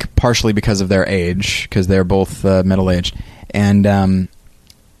 I think, partially because of their age, because they're both middle-aged, and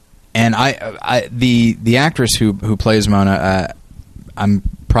the actress who plays Mona, I'm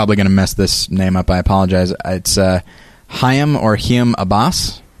probably going to mess this name up. I apologize. It's Hiem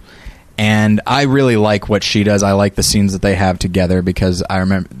Abbas. And I really like what she does. I like the scenes that they have together because I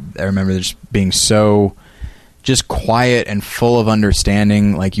remember just being so just quiet and full of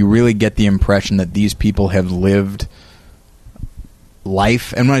understanding. You really get the impression that these people have lived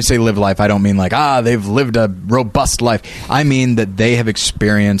life. And when I say live life, I don't mean like, they've lived a robust life. I mean that they have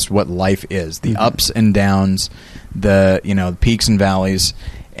experienced what life is, the ups and downs, the peaks and valleys.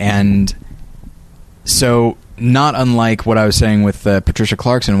 And so, not unlike what I was saying with Patricia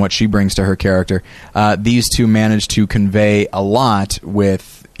Clarkson, what she brings to her character, these two manage to convey a lot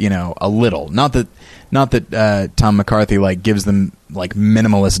with a little. Not that Tom McCarthy like gives them like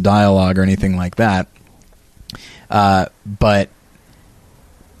minimalist dialogue or anything like that, but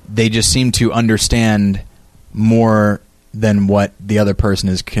they just seem to understand more than what the other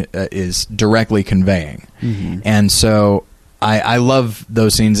person is directly conveying. And so I love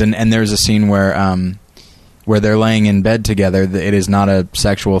those scenes. And there's a scene where they're laying in bed together. It is not a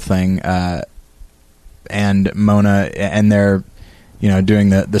sexual thing. And Mona, and they're doing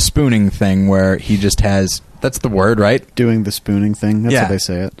the spooning thing where he just has, that's the word, right? Doing the spooning thing. That's how they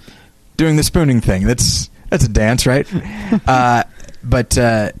say it. Doing the spooning thing. That's a dance, right?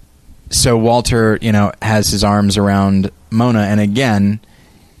 But so Walter, has his arms around Mona, and again,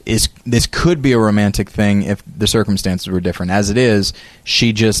 this could be a romantic thing if the circumstances were different. As it is,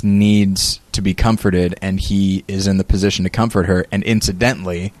 she just needs to be comforted, and he is in the position to comfort her. And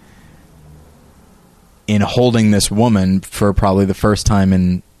incidentally, in holding this woman for probably the first time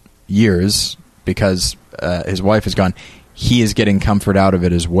in years, because his wife is gone, he is getting comfort out of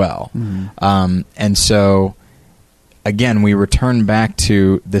it as well. And so, again, we return back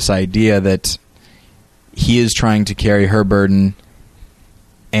to this idea that he is trying to carry her burden,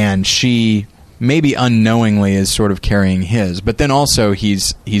 and she, maybe unknowingly, is sort of carrying his. But then also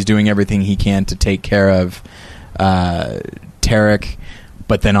he's doing everything he can to take care of Tarek.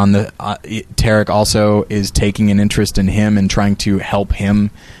 But then Tarek also is taking an interest in him and trying to help him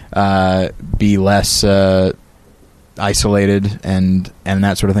be less isolated and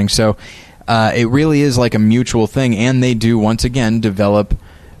that sort of thing. So it really is like a mutual thing, and they do once again develop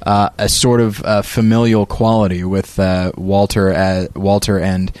a sort of familial quality with Walter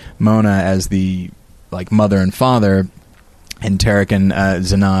and Mona as the like mother and father, and Tarek and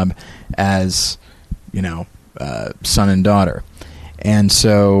Zainab as son and daughter. And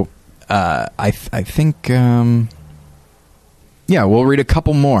so I think we'll read a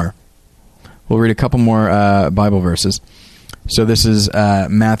couple more. Bible verses. So this is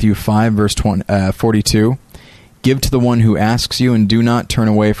Matthew 5, verse 42. Give to the one who asks you, and do not turn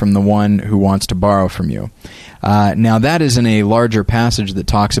away from the one who wants to borrow from you. Now that is in a larger passage that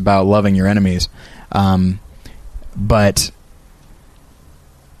talks about loving your enemies. But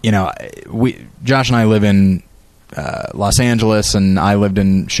Josh and I live in Los Angeles, and I lived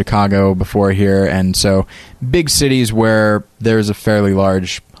in Chicago before here, and so big cities where there's a fairly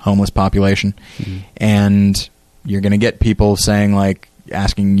large homeless population, and you're going to get people saying, like,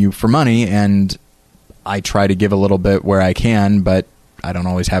 asking you for money, and I try to give a little bit where I can, but I don't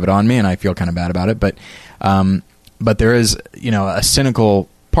always have it on me, and I feel kind of bad about it. But there is, a cynical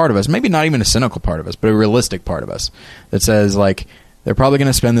part of us, maybe not even a cynical part of us, but a realistic part of us that says, like, they're probably going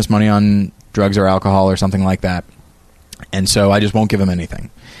to spend this money on drugs or alcohol or something like that, and so I just won't give them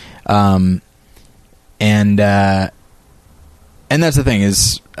anything. And that's the thing,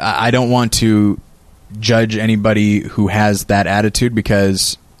 is I don't want to judge anybody who has that attitude,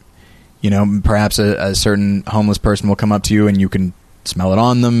 because perhaps a certain homeless person will come up to you and you can smell it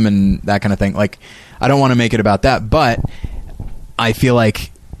on them and that kind of thing. Like, I don't want to make it about that, but I feel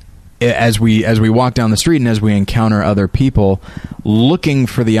like as we walk down the street and as we encounter other people looking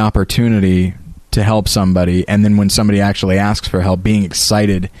for the opportunity to help somebody, and then when somebody actually asks for help, being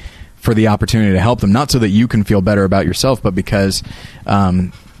excited for the opportunity to help them, not so that you can feel better about yourself, but because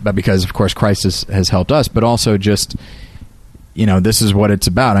of course Christ has helped us, but also just, this is what it's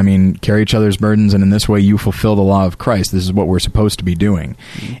about. I mean, carry each other's burdens, and in this way you fulfill the law of Christ. This is what we're supposed to be doing.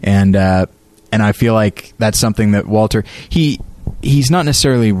 And I feel like that's something that Walter, he's not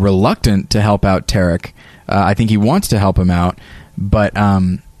necessarily reluctant to help out Tarek. I think he wants to help him out, but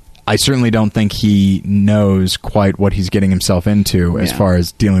I certainly don't think he knows quite what he's getting himself into as far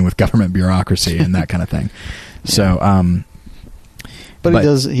as dealing with government bureaucracy and that kind of thing. So, but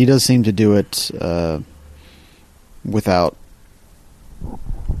he does seem to do it without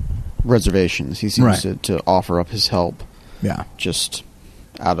reservations. He seems to offer up his help, just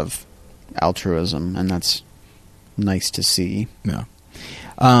out of altruism, and that's nice to see. Yeah.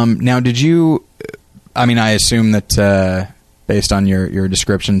 Now, did you? I mean, I assume that based on your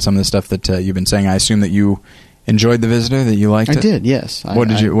description, some of the stuff that you've been saying, I assume that you enjoyed The Visitor, that you liked it. I did, yes. What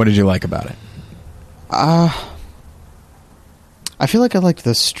did you like about it? I feel like I liked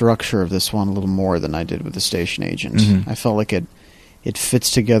the structure of this one a little more than I did with The Station Agent. I felt like it fits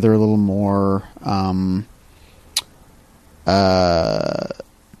together a little more. I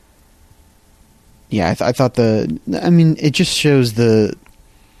thought it just shows the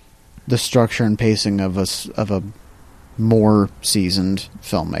structure and pacing of a more seasoned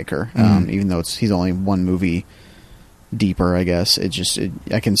filmmaker. Even though he's only one movie deeper, I guess.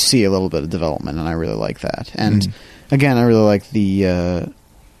 I can see a little bit of development, and I really like that. And again, I really like the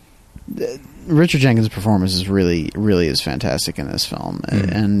Richard Jenkins' performance is really is fantastic in this film.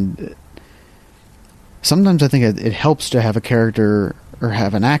 And sometimes I think it helps to have a character or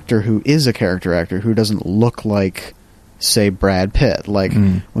have an actor who is a character actor who doesn't look like, say, Brad Pitt. Like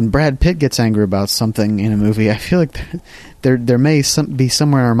when Brad Pitt gets angry about something in a movie, I feel like there may be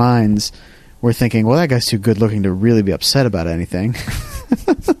somewhere in our minds we're thinking, well, that guy's too good looking to really be upset about anything.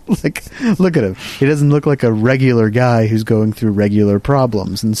 Like, look at him. He doesn't look like a regular guy who's going through regular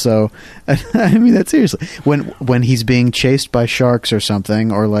problems. And so, I mean that seriously. When he's being chased by sharks or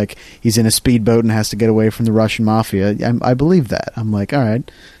something, or like he's in a speedboat and has to get away from the Russian mafia, I believe that. I'm like, all right,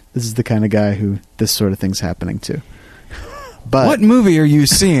 this is the kind of guy who this sort of thing's happening to. But what movie are you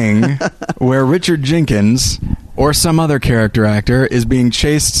seeing where Richard Jenkins or some other character actor is being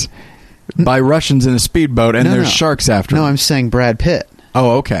chased by Russians in a speedboat and there's sharks after him? No, I'm saying Brad Pitt.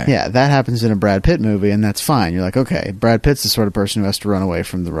 Oh, okay. Yeah, that happens in a Brad Pitt movie, and that's fine. You're like, okay, Brad Pitt's the sort of person who has to run away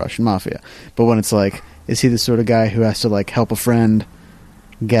from the Russian mafia. But when it's like, is he the sort of guy who has to like help a friend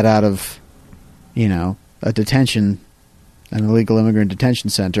get out of, an illegal immigrant detention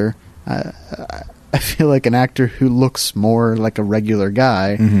center? I feel like an actor who looks more like a regular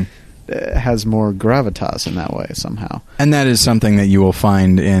guy has more gravitas in that way somehow. And that is something that you will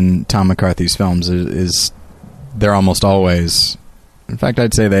find in Tom McCarthy's films. Is they're almost always, in fact,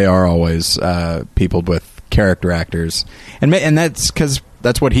 I'd say they are always peopled with character actors, and that's because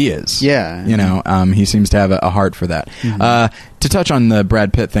that's what he is. Yeah, he seems to have a heart for that. To touch on the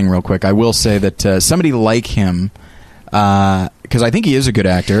Brad Pitt thing real quick, I will say that somebody like him. Because I think he is a good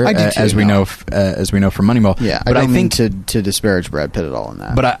actor, as we know from Moneyball. Yeah, but I don't mean to disparage Brad Pitt at all in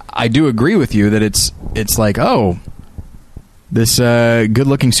that. But I do agree with you that it's like, oh, this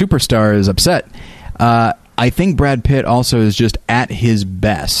good-looking superstar is upset. I think Brad Pitt also is just at his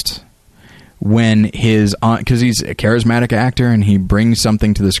best when because he's a charismatic actor and he brings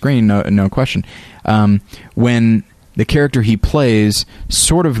something to the screen, no question. When the character he plays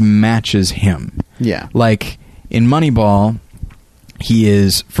sort of matches him. Yeah, like. In Moneyball, he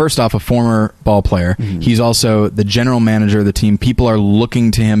is, first off, a former ball player. He's also the general manager of the team. People are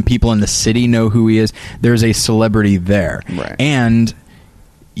looking to him. People in the city know who he is. There's a celebrity there. Right. And,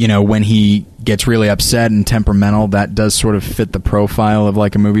 when he gets really upset and temperamental, that does sort of fit the profile of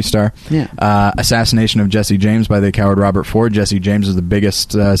like a movie star. Yeah. Assassination of Jesse James by the coward Robert Ford. Jesse James is the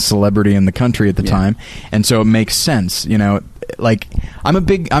biggest celebrity in the country at the time. And so it makes sense. Like, I'm a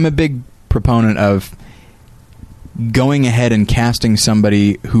big proponent of going ahead and casting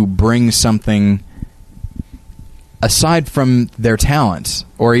somebody who brings something aside from their talents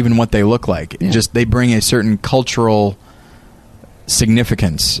or even what they look like. Just they bring a certain cultural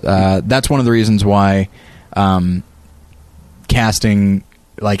significance. That's one of the reasons why casting,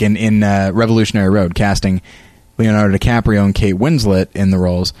 like in Revolutionary Road, casting Leonardo DiCaprio and Kate Winslet in the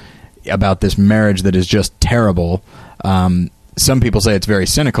roles about this marriage that is just terrible. Some people say it's very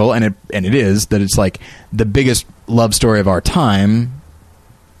cynical, and it is, that it's like the biggest love story of our time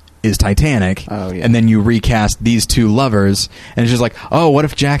is Titanic, and then you recast these two lovers, and it's just like, oh, what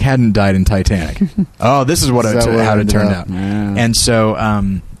if Jack hadn't died in Titanic? Oh, this is how it turned out. Yeah. And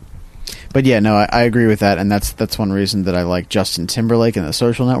so, but yeah, no, I agree with that, and that's one reason that I like Justin Timberlake and The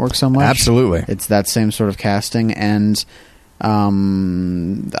Social Network so much. Absolutely, it's that same sort of casting, and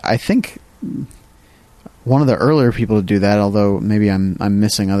I think one of the earlier people to do that, although maybe I'm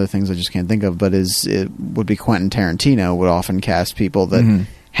missing other things I just can't think of, but it would be Quentin Tarantino would often cast people that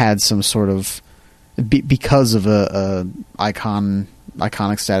had some sort of because of a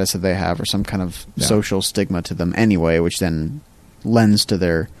iconic status that they have, or some kind of social stigma to them anyway, which then lends to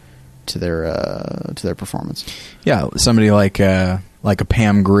their performance. Yeah, somebody like a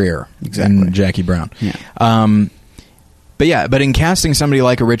Pam Grier, and Jackie Brown. Yeah. But in casting somebody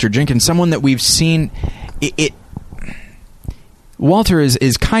like a Richard Jenkins, someone that we've seen, Walter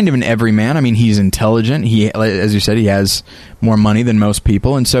is kind of an everyman. I mean, he's intelligent. He, as you said, he has more money than most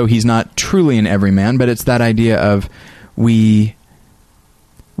people, and so he's not truly an everyman. But it's that idea of with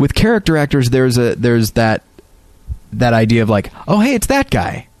character actors, there's that idea of like, oh, hey, it's that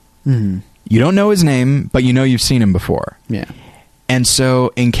guy. Mm-hmm. You don't know his name, but you know you've seen him before. Yeah. And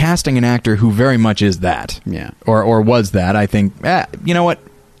so in casting an actor who very much is that, or was that, I think, you know what?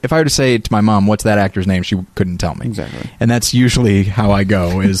 If I were to say to my mom, what's that actor's name, she couldn't tell me. Exactly. And that's usually how I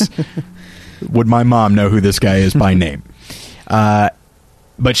go is, would my mom know who this guy is by name?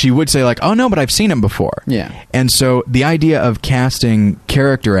 But she would say, like, oh, no, but I've seen him before. Yeah. And so the idea of casting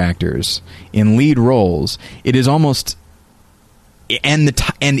character actors in lead roles, it is almost... And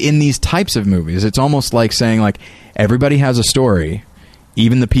in these types of movies, it's almost like saying, like, everybody has a story,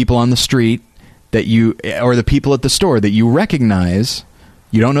 even the people on the street that you... Or the people at the store that you recognize.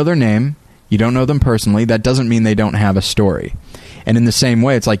 You don't know their name. You don't know them personally. That doesn't mean they don't have a story. And in the same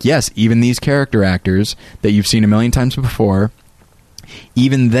way, it's like, yes, even these character actors that you've seen a million times before...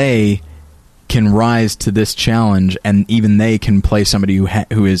 Even they can rise to this challenge, and even they can play somebody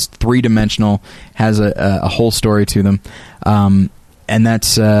who is three-dimensional, has a whole story to them, and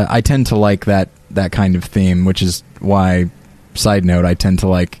that's I tend to like that kind of theme, which is why, side note, I tend to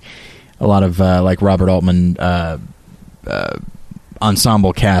like a lot of like Robert Altman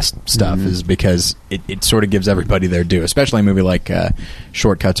ensemble cast stuff, is because it sort of gives everybody their due, especially a movie like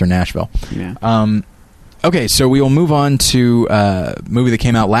Shortcuts or Nashville. Yeah. Okay, so we will move on to a movie that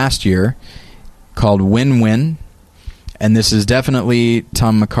came out last year called Win-Win, and this is definitely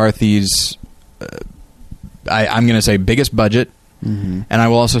Tom McCarthy's, I'm going to say, biggest budget, and I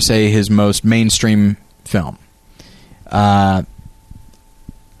will also say his most mainstream film, to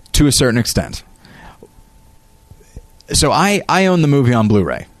a certain extent. So I own the movie on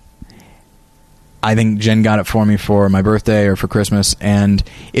Blu-ray. I think Jen got it for me for my birthday or for Christmas, and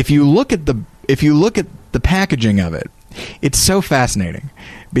if you look at the packaging of it, it's so fascinating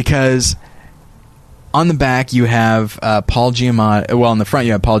because on the back you have Paul Giamatti. Well, on the front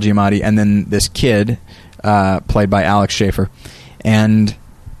you have Paul Giamatti, and then this kid played by Alex Schaefer. And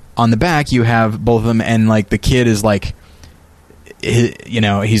on the back you have both of them, and like the kid is like,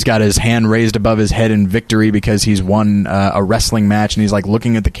 he's got his hand raised above his head in victory because he's won a wrestling match, and he's like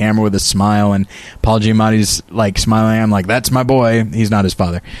looking at the camera with a smile, and Paul Giamatti's like smiling. I'm like, that's my boy. He's not his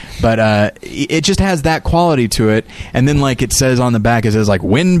father, but it just has that quality to it. And then like it says on the back, it says like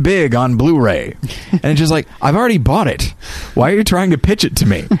win big on Blu-ray, and it's just like, I've already bought it. Why are you trying to pitch it to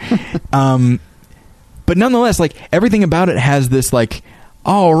me? But nonetheless, like everything about it has this like,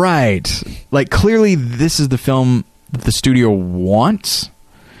 all right, like clearly this is the film that the studio wants,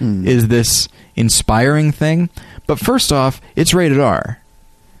 is this inspiring thing. But first off, it's rated R,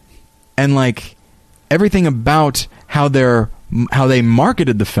 and like everything about how they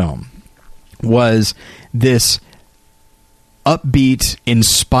marketed the film was this upbeat,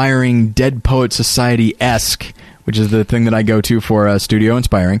 inspiring, Dead Poet Society-esque, which is the thing that I go to for studio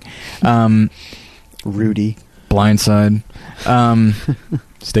inspiring. Rudy, Blindside.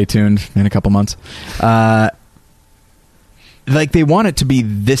 Stay tuned in a couple months. Like they want it to be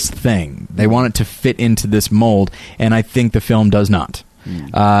this thing. They want it to fit into this mold, and I think the film does not.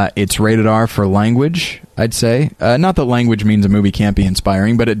 It's rated R for language, I'd say. Not that language means a movie can't be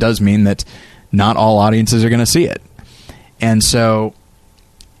inspiring, but it does mean that not all audiences are going to see it. And so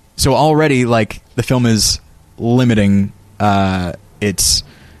already, like, the film is limiting its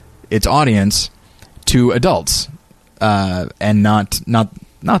audience to adults, and not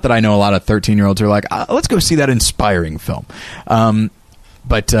that I know a lot of 13-year-olds are like, let's go see that inspiring film.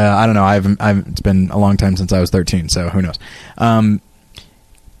 But I don't know. It's been a long time since I was 13, so who knows.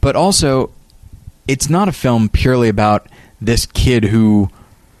 But also, it's not a film purely about this kid who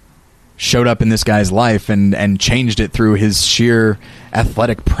showed up in this guy's life and changed it through his sheer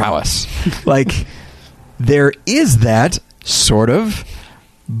athletic prowess. Like, there is that, sort of,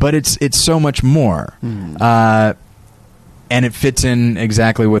 but it's so much more. And it fits in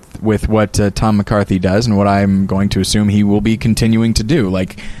exactly with what Tom McCarthy does, and what I'm going to assume he will be continuing to do.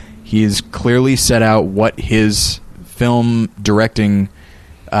 Like, he has clearly set out what his film directing,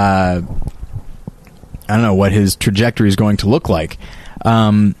 I don't know, what his trajectory is going to look like.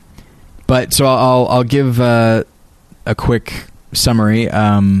 But so I'll give a quick summary.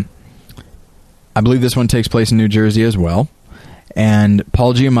 I believe this one takes place in New Jersey as well, and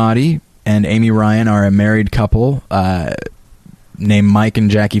Paul Giamatti and Amy Ryan are a married couple named Mike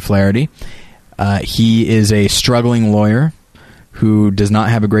and Jackie Flaherty. He is a struggling lawyer who does not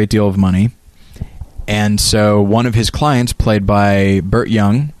have a great deal of money. And so one of his clients, played by Burt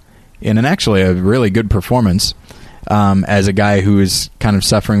Young, in actually a really good performance, as a guy who is kind of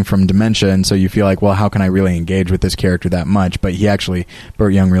suffering from dementia, and so you feel like, well, how can I really engage with this character that much? But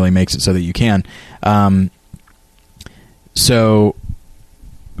Burt Young really makes it so that you can. So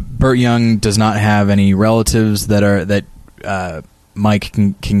Burt Young does not have any relatives that Mike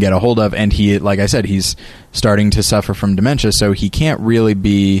can get a hold of, and he, like I said, he's starting to suffer from dementia, so he can't really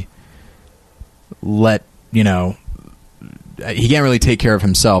he can't really take care of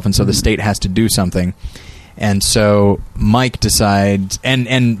himself, and so the state has to do something. And so Mike decides,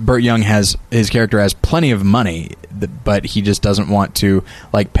 and Burt Young his character has plenty of money, but he just doesn't want to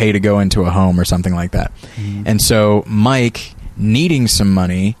like pay to go into a home or something like that. Mm-hmm. And so Mike, needing some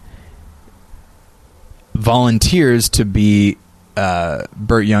money, volunteers to be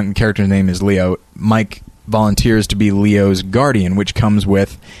Burt Young character's name is Leo. Mike volunteers to be Leo's guardian, which comes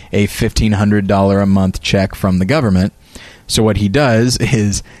with a $1,500 a month check from the government. So what he does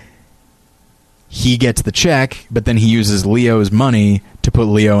is he gets the check, but then he uses Leo's money to put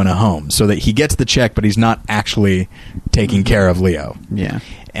Leo in a home, so that he gets the check, but he's not actually taking care of Leo. Yeah.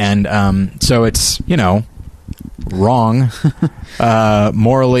 And so it's, wrong,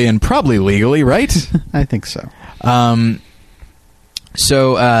 morally and probably legally, right? I think so.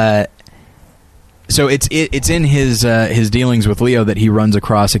 So it's in his dealings with Leo that he runs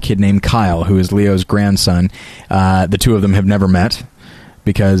across a kid named Kyle, who is Leo's grandson. The two of them have never met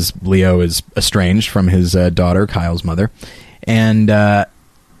because Leo is estranged from his daughter, Kyle's mother. And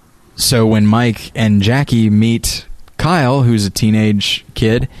so when Mike and Jackie meet Kyle, who's a teenage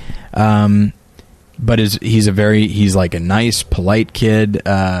kid, but he's like a nice, polite kid,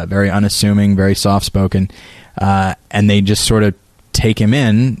 very unassuming, very soft-spoken, and they just sort of take him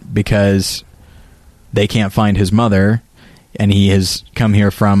in because they can't find his mother, and he has come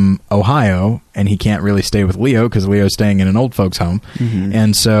here from Ohio, and he can't really stay with Leo because Leo's staying in an old folks' home. Mm-hmm.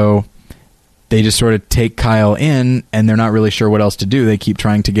 And so they just sort of take Kyle in, and they're not really sure what else to do. They keep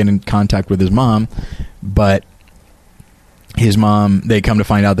trying to get in contact with his mom, but they come to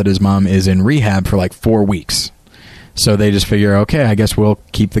find out that his mom is in rehab for like 4 weeks. So they just figure, okay, I guess we'll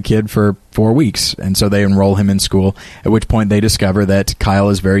keep the kid for 4 weeks. And so they enroll him in school, at which point they discover that Kyle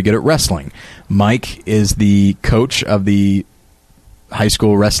is very good at wrestling. Mike is the coach of the high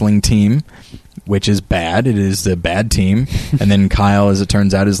school wrestling team, which is bad. It is a bad team. And then Kyle, as it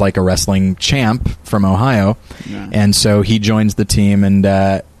turns out, is like a wrestling champ from Ohio. Yeah. And so he joins the team and,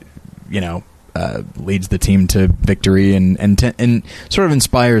 leads the team to victory and sort of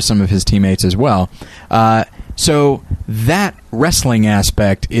inspires some of his teammates as well. So that wrestling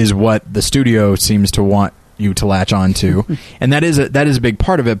aspect is what the studio seems to want you to latch on to, and that is a big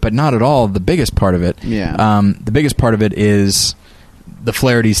part of it, but not at all the biggest part of it. Yeah. The biggest part of it is the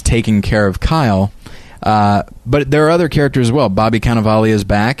Flahertys taking care of Kyle, but there are other characters as well. Bobby Cannavale is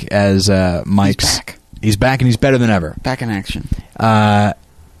back as Mike's. He's back, and he's better than ever. Back in action.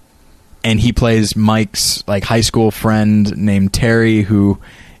 And he plays Mike's like high school friend named Terry, who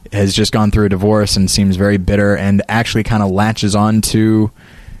has just gone through a divorce and seems very bitter, and actually kind of latches on to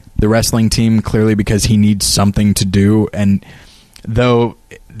the wrestling team clearly because he needs something to do. And though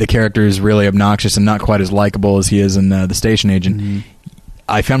the character is really obnoxious and not quite as likable as he is in The Station Agent, mm-hmm.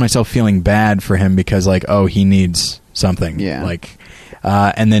 I found myself feeling bad for him because he needs something. Yeah.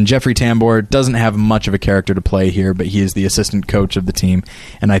 And then Jeffrey Tambor doesn't have much of a character to play here, but he is the assistant coach of the team,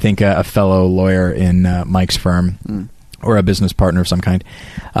 and I think a fellow lawyer in Mike's firm. Mm. Or a business partner of some kind.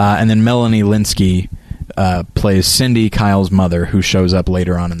 And then Melanie Linsky plays Cindy, Kyle's mother, who shows up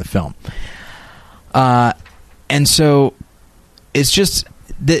later on in the film. And so it's just,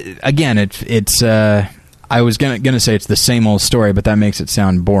 again, it's I was gonna say it's the same old story, but that makes it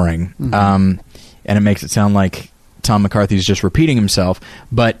sound boring. Mm-hmm. And it makes it sound like Tom McCarthy's just repeating himself.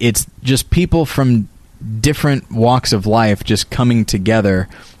 But it's just people from different walks of life just coming together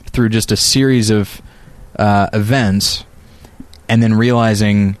through just a series of events, and then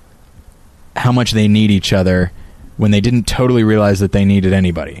realizing how much they need each other when they didn't totally realize that they needed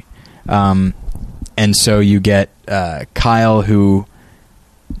anybody. And so you get Kyle, who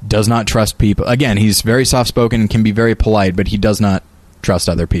does not trust people. Again, he's very soft-spoken and can be very polite, but he does not trust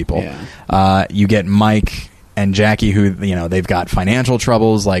other people. Yeah. You get Mike and Jackie, who, they've got financial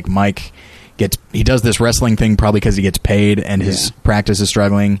troubles. Like Mike he does this wrestling thing probably because he gets paid and his practice is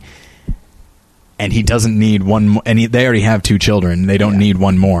struggling. And he doesn't need one more. And they already have 2 children. They don't need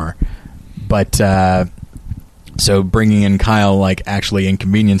one more. But so bringing in Kyle actually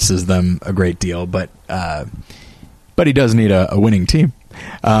inconveniences them a great deal. But he does need a winning team.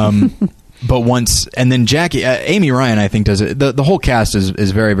 But and then Jackie, Amy Ryan, I think does it. The whole cast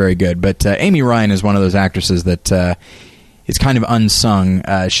is very, very good. But Amy Ryan is one of those actresses that is kind of unsung.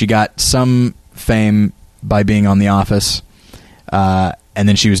 She got some fame by being on The Office. And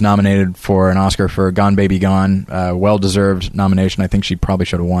then she was nominated for an Oscar for Gone Baby Gone, well-deserved nomination. I think she probably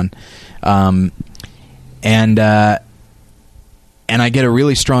should have won. And I get a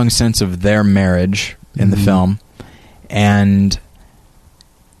really strong sense of their marriage in the film, and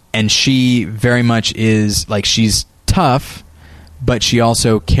she very much is she's tough, but she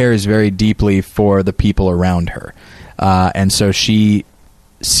also cares very deeply for the people around her, and so she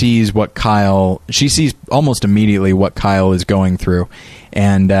sees what Kyle... She sees almost immediately what Kyle is going through,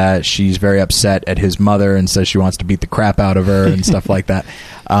 and she's very upset at his mother and says she wants to beat the crap out of her and stuff like that.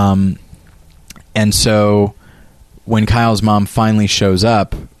 And so when Kyle's mom finally shows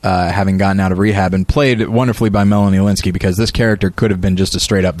up, having gotten out of rehab, and played wonderfully by Melanie Lynskey, because this character could have been just a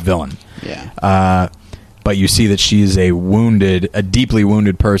straight-up villain. Yeah. But you see that she is a deeply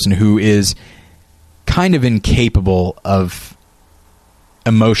wounded person who is kind of incapable of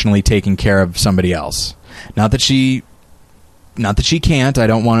emotionally taking care of somebody else. Not that she can't. I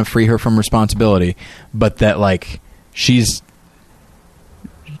don't want to free her from responsibility, but that, like, she's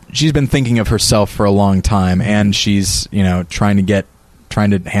been thinking of herself for a long time, and she's, you know, trying to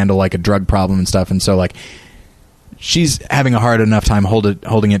handle, like, a drug problem and stuff, and so, like, she's having a hard enough time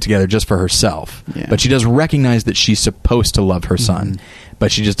holding it together just for herself. Yeah. But she does recognize that she's supposed to love her son,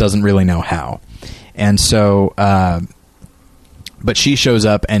 but she just doesn't really know how. And so, but she shows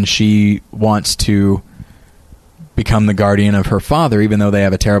up and she wants to become the guardian of her father, even though they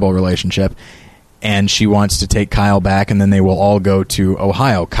have a terrible relationship. And she wants to take Kyle back, and then they will all go to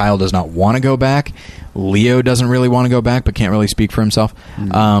Ohio. Kyle does not want to go back. Leo doesn't really want to go back, but can't really speak for himself.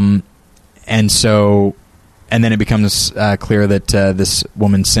 And so... And then it becomes clear that this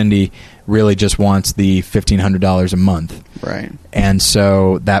woman, Cindy, really just wants the $1,500 a month. Right. And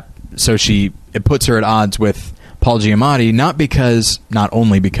so it puts her at odds with Paul Giamatti, not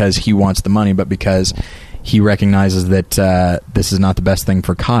only because he wants the money, but because he recognizes that this is not the best thing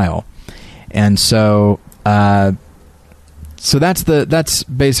for Kyle. And so that's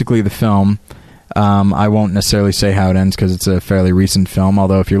basically the film. I won't necessarily say how it ends because it's a fairly recent film,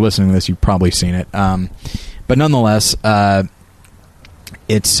 although if you're listening to this, you've probably seen it. But nonetheless,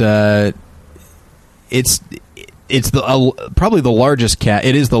 it's probably the largest cast.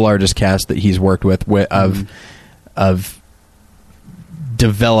 It is the largest cast that he's worked with of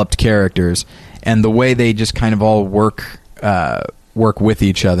developed characters, and the way they just kind of all work with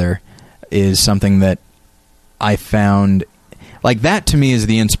each other is something that I found, like, that to me is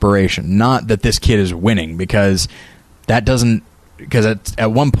the inspiration. Not that this kid is winning, because that doesn't. Because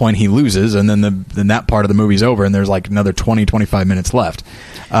at one point he loses, and then that part of the movie's over, and there's like another 20-25 minutes left.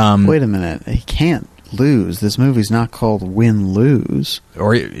 Wait a minute. He can't lose. This movie's not called Win-Lose.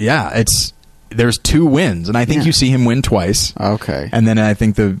 Or, yeah, there's 2 wins, and I think you see him win twice. Okay. And then I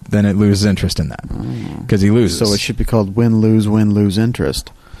think then it loses interest in that, because he loses. So it should be called Win-Lose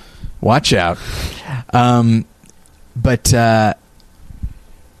Interest. Watch out.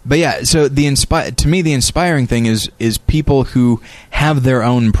 But yeah, so to me the inspiring thing is people who have their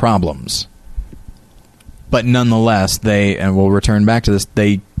own problems, but nonetheless and we'll return back to this,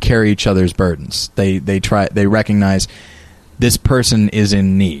 they carry each other's burdens. They recognize this person is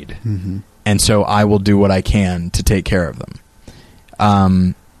in need, and so I will do what I can to take care of them.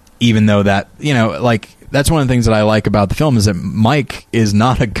 Even though that, you know, like, that's one of the things that I like about the film is that Mike is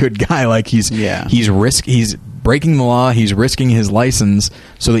not a good guy. Like, he's breaking the law. He's risking his license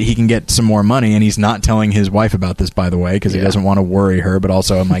so that he can get some more money, and he's not telling his wife about this, by the way, because he doesn't want to worry her. But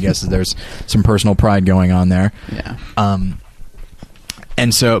also, my guess is there's some personal pride going on there. Yeah.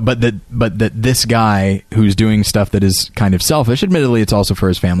 And so, but that this guy who's doing stuff that is kind of selfish. Admittedly, it's also for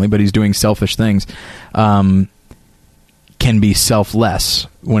his family, but he's doing selfish things. Can be selfless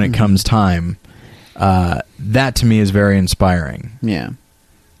when it comes time. That to me is very inspiring. Yeah.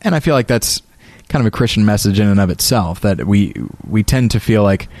 And I feel like that's kind of a Christian message in and of itself, that we tend to feel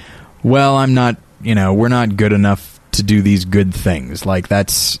like, well, we're not good enough to do these good things. Like,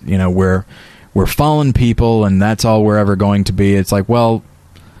 that's, we're fallen people, and that's all we're ever going to be. It's like, well,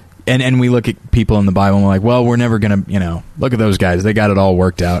 and we look at people in the Bible and we're like, well, we're never going to, look at those guys. They got it all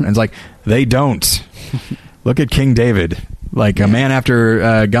worked out. And it's like, they don't. Look at King David, like a man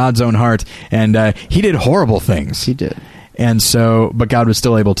after God's own heart, and he did horrible things. He did. And so, but God was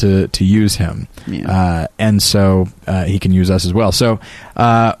still able to use him. Yeah. And so he can use us as well. So,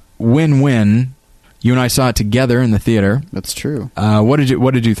 win-win. You and I saw it together in the theater. That's true. What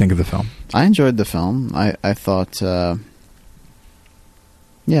did you think of the film? I enjoyed the film. I thought, again,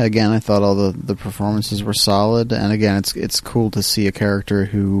 I thought all the performances were solid. And again, it's cool to see a character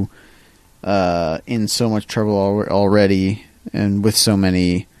who, in so much trouble already, and with so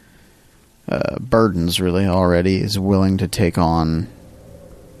many burdens really already, is willing to take on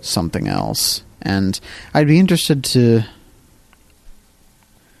something else. And I'd be interested to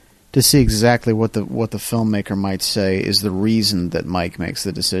see exactly what the filmmaker might say is the reason that Mike makes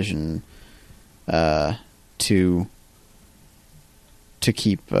the decision to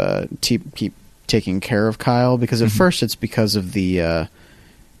keep taking care of Kyle. Because at first it's because of the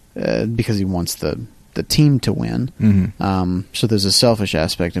because he wants the the team to win. Mm-hmm. So there's a selfish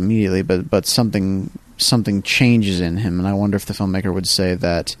aspect immediately, but something changes in him, and I wonder if the filmmaker would say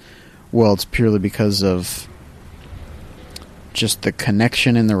that, well, it's purely because of just the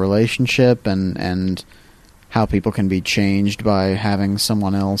connection in the relationship and how people can be changed by having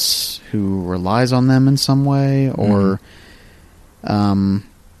someone else who relies on them in some way, or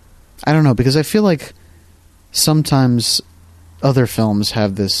I don't know, because I feel like sometimes other films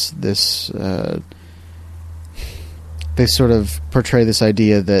have this they sort of portray this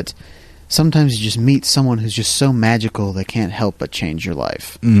idea that sometimes you just meet someone who's just so magical they can't help but change your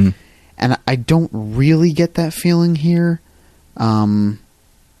life. Mm. And I don't really get that feeling here.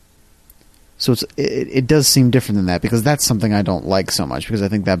 So it does seem different than that, because that's something I don't like so much, because I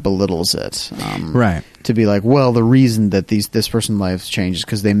think that belittles it. Right. To be like, well, the reason that this person's life changed is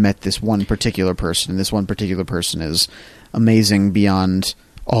because they met this one particular person, and this one particular person is amazing beyond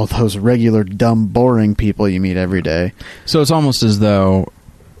all those regular, dumb, boring people you meet every day. So it's almost as though,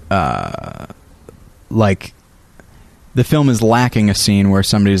 like, the film is lacking a scene where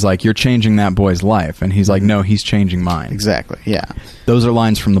somebody's like, you're changing that boy's life. And he's like, no, he's changing mine. Exactly, yeah. Those are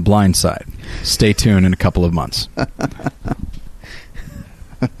lines from The Blind Side. Stay tuned in a couple of months.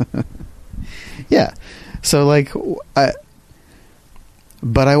 Yeah. So, like,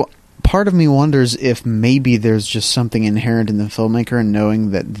 part of me wonders if maybe there's just something inherent in the filmmaker in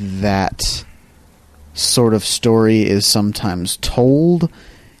knowing that sort of story is sometimes told.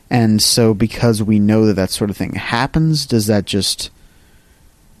 And so because we know that sort of thing happens, does it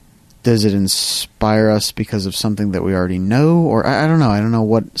inspire us because of something that we already know? Or I don't know. I don't know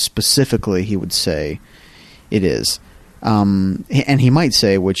what specifically he would say it is. And he might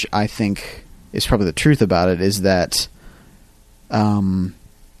say, which I think is probably the truth about it, is that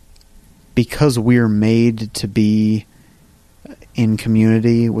because we're made to be in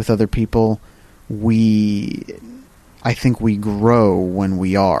community with other people, I think we grow when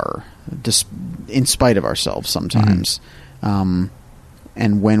we are, just in spite of ourselves sometimes. Mm-hmm.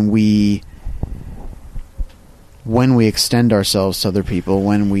 And when we extend ourselves to other people,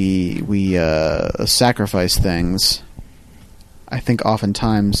 when we sacrifice things, I think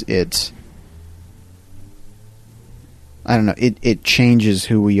oftentimes it changes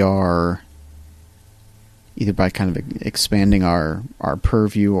who we are, either by kind of expanding our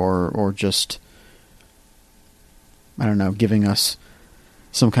purview or just, I don't know, giving us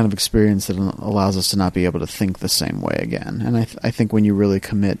some kind of experience that allows us to not be able to think the same way again. And I think when you really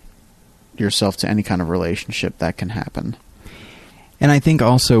commit yourself to any kind of relationship, that can happen. And I think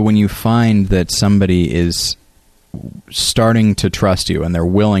also when you find that somebody is starting to trust you and they're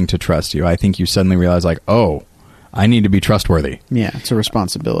willing to trust you, I think you suddenly realize, like, oh, I need to be trustworthy. Yeah, it's a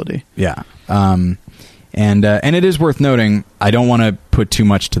responsibility. Yeah. And it is worth noting, I don't want to put too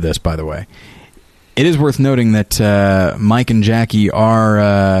much to this, by the way. It is worth noting that Mike and Jackie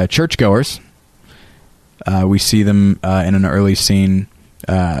are churchgoers. We see them in an early scene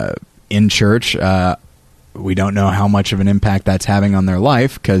in church. We don't know how much of an impact that's having on their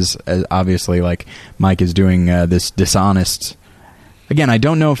life, because obviously, like, Mike is doing this dishonest... Again, I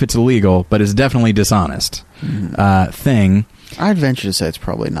don't know if it's illegal, but it's definitely dishonest thing. I'd venture to say it's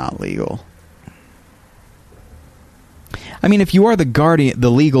probably not legal. I mean, if you are the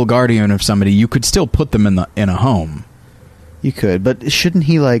legal guardian of somebody, you could still put them in a home. You could, but shouldn't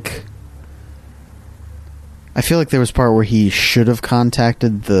he, like... I feel like there was part where he should have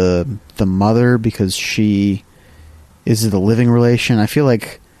contacted the mother because she is the living relation. I feel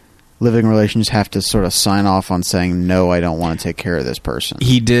like living relations have to sort of sign off on saying, no, I don't want to take care of this person.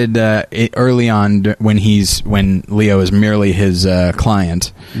 He did early on when Leo is merely his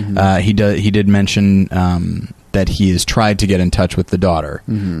client. Mm-hmm. He did mention that he has tried to get in touch with the daughter,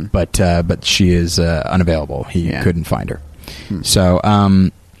 mm-hmm. but she is unavailable. He couldn't find her. Hmm. So I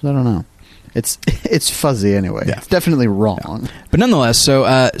don't know. It's fuzzy anyway. Yeah. It's definitely wrong. Yeah. But nonetheless,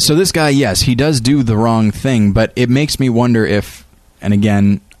 so this guy, yes, he does do the wrong thing, but it makes me wonder if, and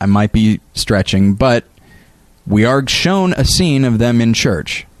again, I might be stretching, but we are shown a scene of them in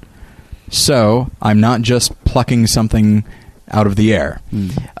church. So I'm not just plucking something out of the air.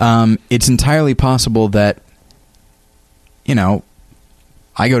 Mm. It's entirely possible that,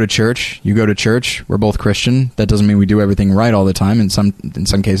 I go to church, you go to church, we're both Christian. That doesn't mean we do everything right all the time. In some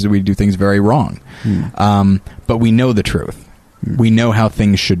cases, we do things very wrong. But we know the truth. We know how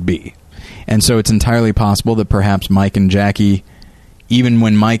things should be. And so it's entirely possible that perhaps Mike and Jackie, even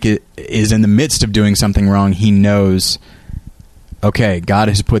when Mike is in the midst of doing something wrong, he knows, okay, God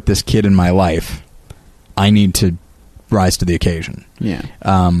has put this kid in my life. I need to rise to the occasion. Yeah.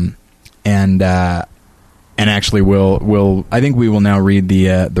 And actually, I think we will now read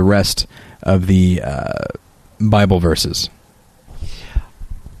the rest Bible verses.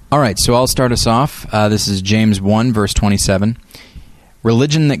 All right, so I'll start us off. This is James 1, verse 27.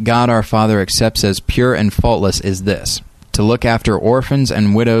 Religion that God our Father accepts as pure and faultless is this: to look after orphans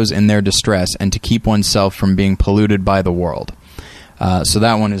and widows in their distress, and to keep oneself from being polluted by the world. So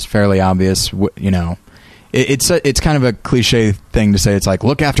that one is fairly obvious. You know, it's kind of a cliche thing to say. It's like,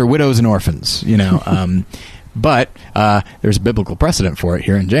 look after widows and orphans. You know, but there's biblical precedent for it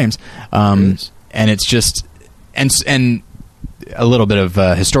here in James, and it's just and a little bit of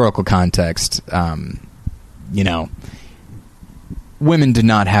historical context. You know, women did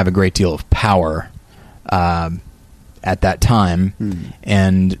not have a great deal of power at that time,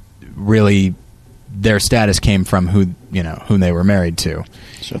 and really their status came from whom they were married to.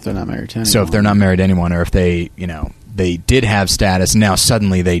 So if they're not married to anyone. So if they're not married to anyone, or if they did have status, now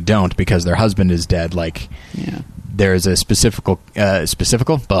suddenly they don't because their husband is dead. Like, there's a specific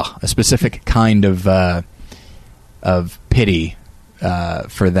kind of pity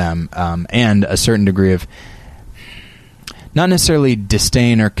for them, and a certain degree of not necessarily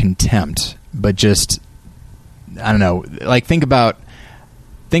disdain or contempt, but just, I don't know, like think about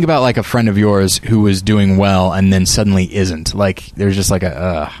like a friend of yours who was doing well and then suddenly isn't. Like, there's just like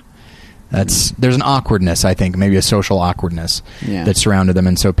there's an awkwardness, I think, maybe a social awkwardness that surrounded them,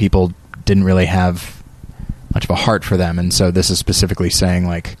 and so people didn't really have much of a heart for them. And so this is specifically saying,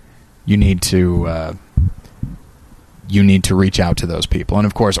 like, you need to reach out to those people. And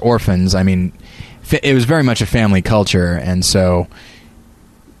of course, orphans, I mean, it was very much a family culture, and so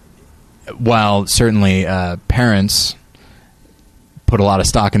while certainly parents put a lot of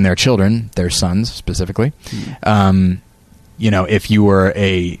stock in their children, their sons specifically, if you were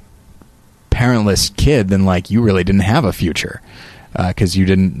a parentless kid, then like you really didn't have a future, because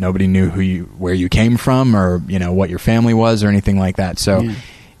nobody knew where you came from, or what your family was, or anything like that. So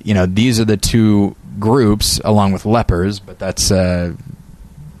these are the two groups, along with lepers, but that's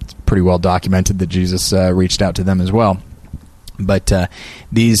it's pretty well documented that Jesus reached out to them as well. But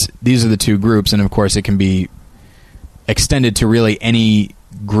these are the two groups, and of course it can be extended to really any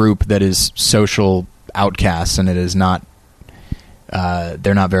group that is social outcasts, and it is not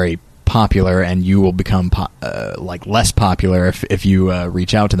they're not very popular, and you will become less popular if you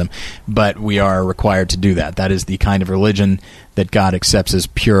reach out to them. But we are required to do that. That is the kind of religion that God accepts as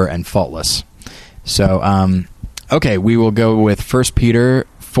pure and faultless. So, okay, we will go with 1 Peter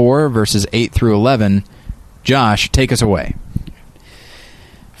 4, verses 8 through 11. Josh, take us away.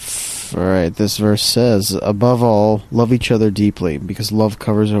 All right, this verse says, "Above all, love each other deeply, because love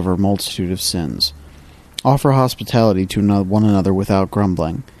covers over a multitude of sins. Offer hospitality to one another without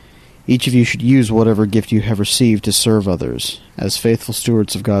grumbling. Each of you should use whatever gift you have received to serve others, as faithful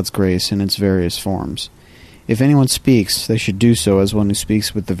stewards of God's grace in its various forms. If anyone speaks, they should do so as one who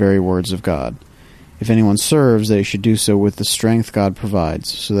speaks with the very words of God. If anyone serves, they should do so with the strength God provides,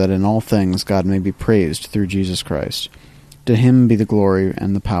 so that in all things God may be praised through Jesus Christ. To him be the glory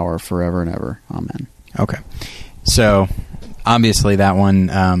and the power forever and ever. Amen." Okay. So, obviously that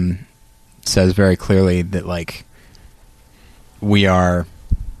one says very clearly that, like, we are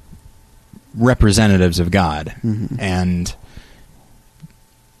representatives of God and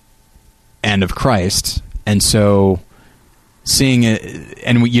of Christ, and so seeing it,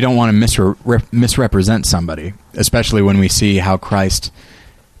 and you don't want to misrepresent somebody, especially when we see how Christ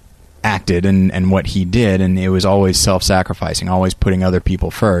acted and what he did, and it was always self-sacrificing, always putting other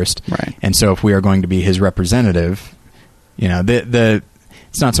people first. Right. And so if we are going to be his representative,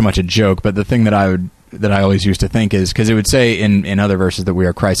 it's not so much a joke, but the thing that I always used to think is, because it would say in other verses that we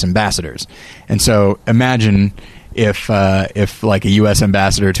are Christ's ambassadors, and so imagine if like a U.S.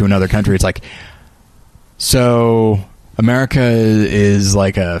 ambassador to another country, it's like, so America is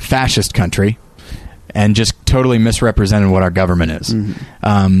like a fascist country, and just totally misrepresented what our government is.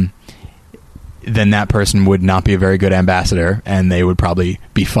 Then that person would not be a very good ambassador, and they would probably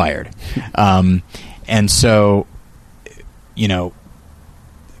be fired. And so,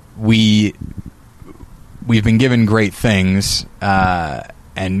 we've been given great things,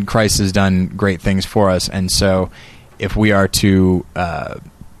 and Christ has done great things for us. And so, if we are to,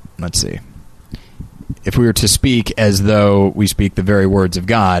 if we were to speak as though we speak the very words of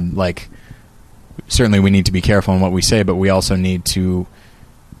God, like, certainly we need to be careful in what we say, but we also need to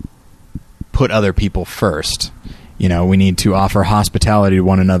put other people first. We need to offer hospitality to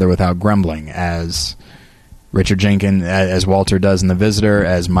one another without grumbling, as Richard Jenkins, as Walter does in The Visitor,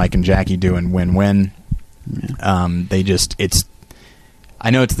 as Mike and Jackie do in Win-Win. Yeah. I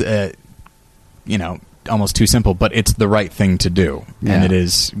know it's almost too simple, but it's the right thing to do, and it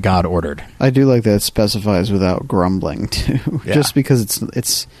is God ordered. I do like that it specifies without grumbling too, just because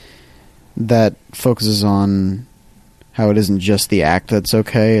it's that focuses on how it isn't just the act that's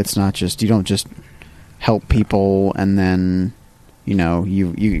okay. It's not just, you don't just help people and then, you know,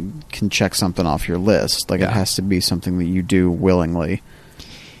 you can check something off your list. Like, it has to be something that you do willingly.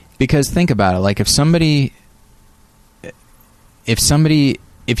 Because think about it, like if somebody's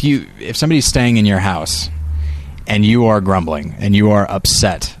staying in your house and you are grumbling and you are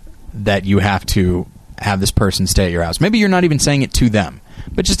upset that you have to have this person stay at your house. Maybe you're not even saying it to them,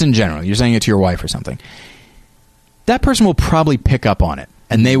 but just in general, you're saying it to your wife or something. That person will probably pick up on it,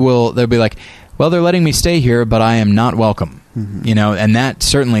 and they'll be like, well, they're letting me stay here, but I am not welcome. Mm-hmm. You know, and that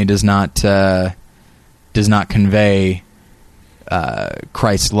certainly does not convey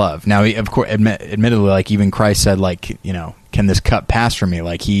Christ's love. Now, of course, admittedly, like even Christ said, like, you know, can this cup pass from me?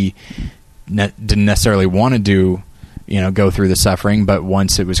 Like, he didn't necessarily want to go through the suffering, but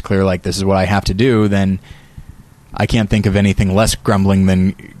once it was clear, like, this is what I have to do, then I can't think of anything less grumbling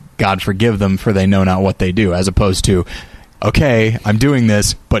than God forgive them, for they know not what they do, as opposed to, okay, I'm doing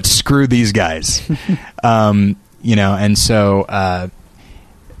this, but screw these guys. You know, and so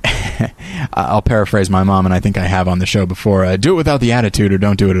I'll paraphrase my mom, and I think I have on the show before, do it without the attitude or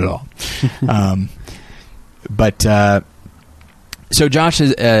don't do it at all. So Josh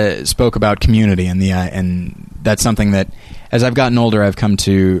spoke about community, and that's something that, as I've gotten older, I've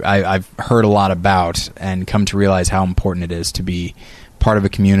heard a lot about and come to realize how important it is to be part of a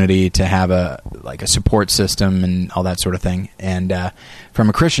community, to have a support system and all that sort of thing. And from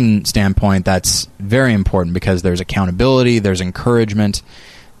a Christian standpoint, that's very important because there's accountability, there's encouragement,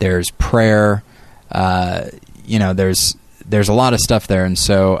 there's prayer. You know, there's a lot of stuff there, and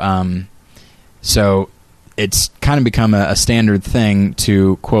so it's kind of become a standard thing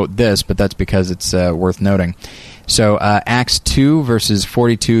to quote this, but that's because it's worth noting. So Acts 2, verses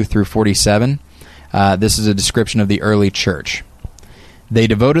 42 through 47, this is a description of the early church. They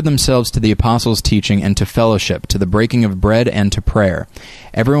devoted themselves to the apostles' teaching and to fellowship, to the breaking of bread and to prayer.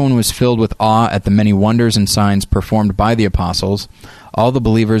 Everyone was filled with awe at the many wonders and signs performed by the apostles. All the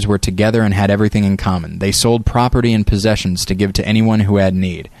believers were together and had everything in common. They sold property and possessions to give to anyone who had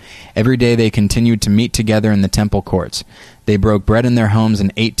need. Every day they continued to meet together in the temple courts. They broke bread in their homes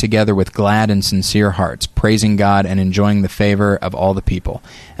and ate together with glad and sincere hearts, praising God and enjoying the favor of all the people.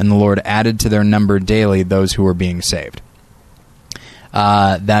 And the Lord added to their number daily those who were being saved.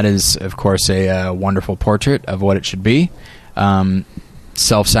 That is, of course, a wonderful portrait of what it should be.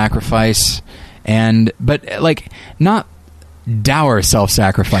 Self-sacrifice, but like not dour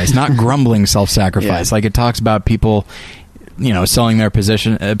self-sacrifice, not grumbling self-sacrifice. Yeah. Like it talks about people, selling their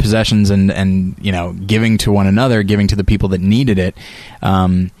possessions and giving to one another, giving to the people that needed it.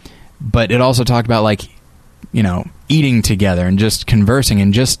 But it also talked about eating together and just conversing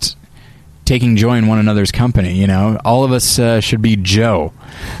and just taking joy in one another's company. All of us should be Joe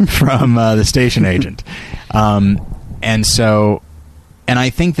from the station agent. And I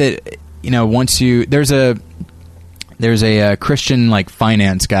think that, once there's a Christian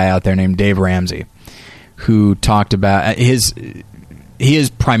finance guy out there named Dave Ramsey who talked about he is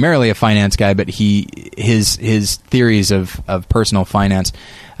primarily a finance guy, but his theories of personal finance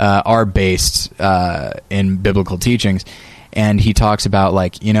are based in biblical teachings. And he talks about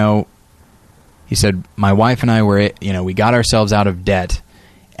he said, my wife and I we got ourselves out of debt,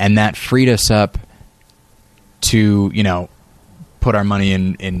 and that freed us up to, put our money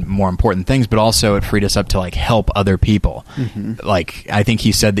in more important things, but also it freed us up to help other people. Mm-hmm. I think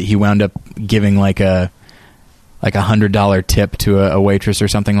he said that he wound up giving a $100 tip to a waitress or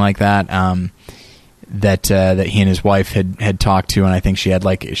something like that. That he and his wife had talked to, and I think she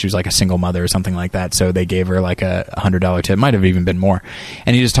was a single mother or something like that. So they gave her a $100 tip. Might have even been more.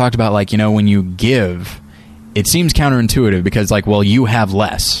 And he just talked about when you give, it seems counterintuitive because you have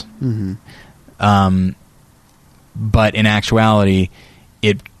less. Mm-hmm. But in actuality,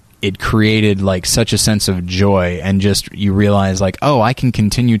 it created such a sense of joy, and just you realize I can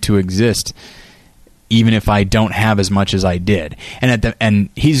continue to exist even if I don't have as much as I did. And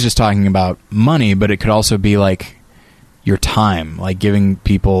he's just talking about money, but it could also be your time, giving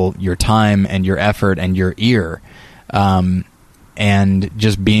people your time and your effort and your ear, and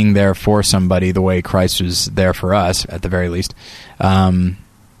just being there for somebody the way Christ was there for us, at the very least. I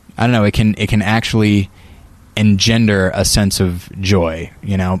don't know. It can actually engender a sense of joy,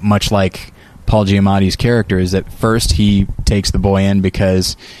 much like Paul Giamatti's character is that first he takes the boy in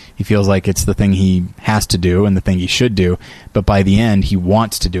because he feels like it's the thing he has to do and the thing he should do, but by the end he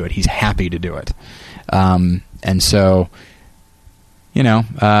wants to do it. He's happy to do it. And so,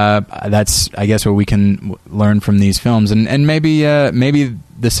 that's, I guess, what we can learn from these films. And maybe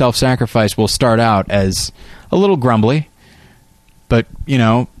the self-sacrifice will start out as a little grumbly, but,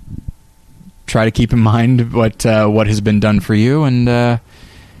 try to keep in mind what has been done for you, and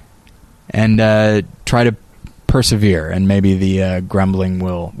try to persevere, and maybe the grumbling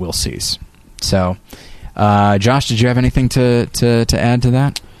will cease. So, Josh, did you have anything to add to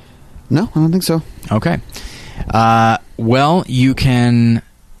that? No, I don't think so. Okay. Well, you can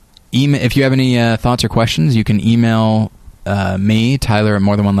email if you have any thoughts or questions. You can email me, Tyler at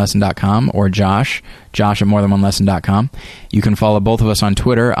morethanonelesson.com, or Josh at morethanonelesson.com. You can follow both of us on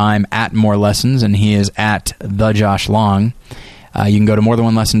Twitter. I'm at More Lessons, and he is at the Josh Long. You can go to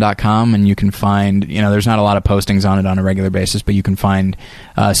morethanonelesson.com, and you can find, there's not a lot of postings on it on a regular basis, but you can find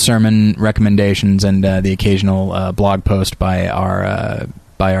sermon recommendations and the occasional blog post by our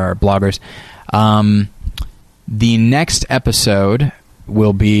bloggers. The next episode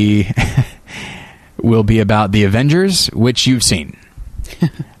will be about the Avengers, which you've seen.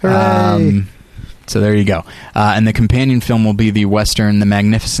 So there you go. And the companion film will be the Western The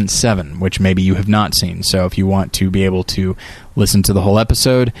Magnificent Seven, which maybe you have not seen. So if you want to be able to listen to the whole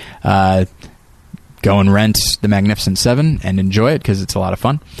episode, go and rent The Magnificent Seven and enjoy it, because it's a lot of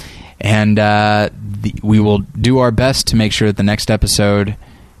fun. And we will do our best to make sure that the next episode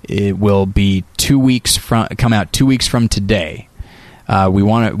will be come out 2 weeks from today.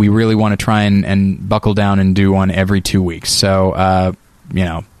 We really want to try and buckle down and do one every 2 weeks. So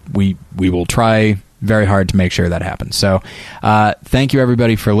we will try very hard to make sure that happens. So thank you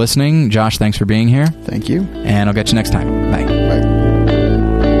everybody for listening. Josh, thanks for being here. Thank you. And I'll get you next time. Bye.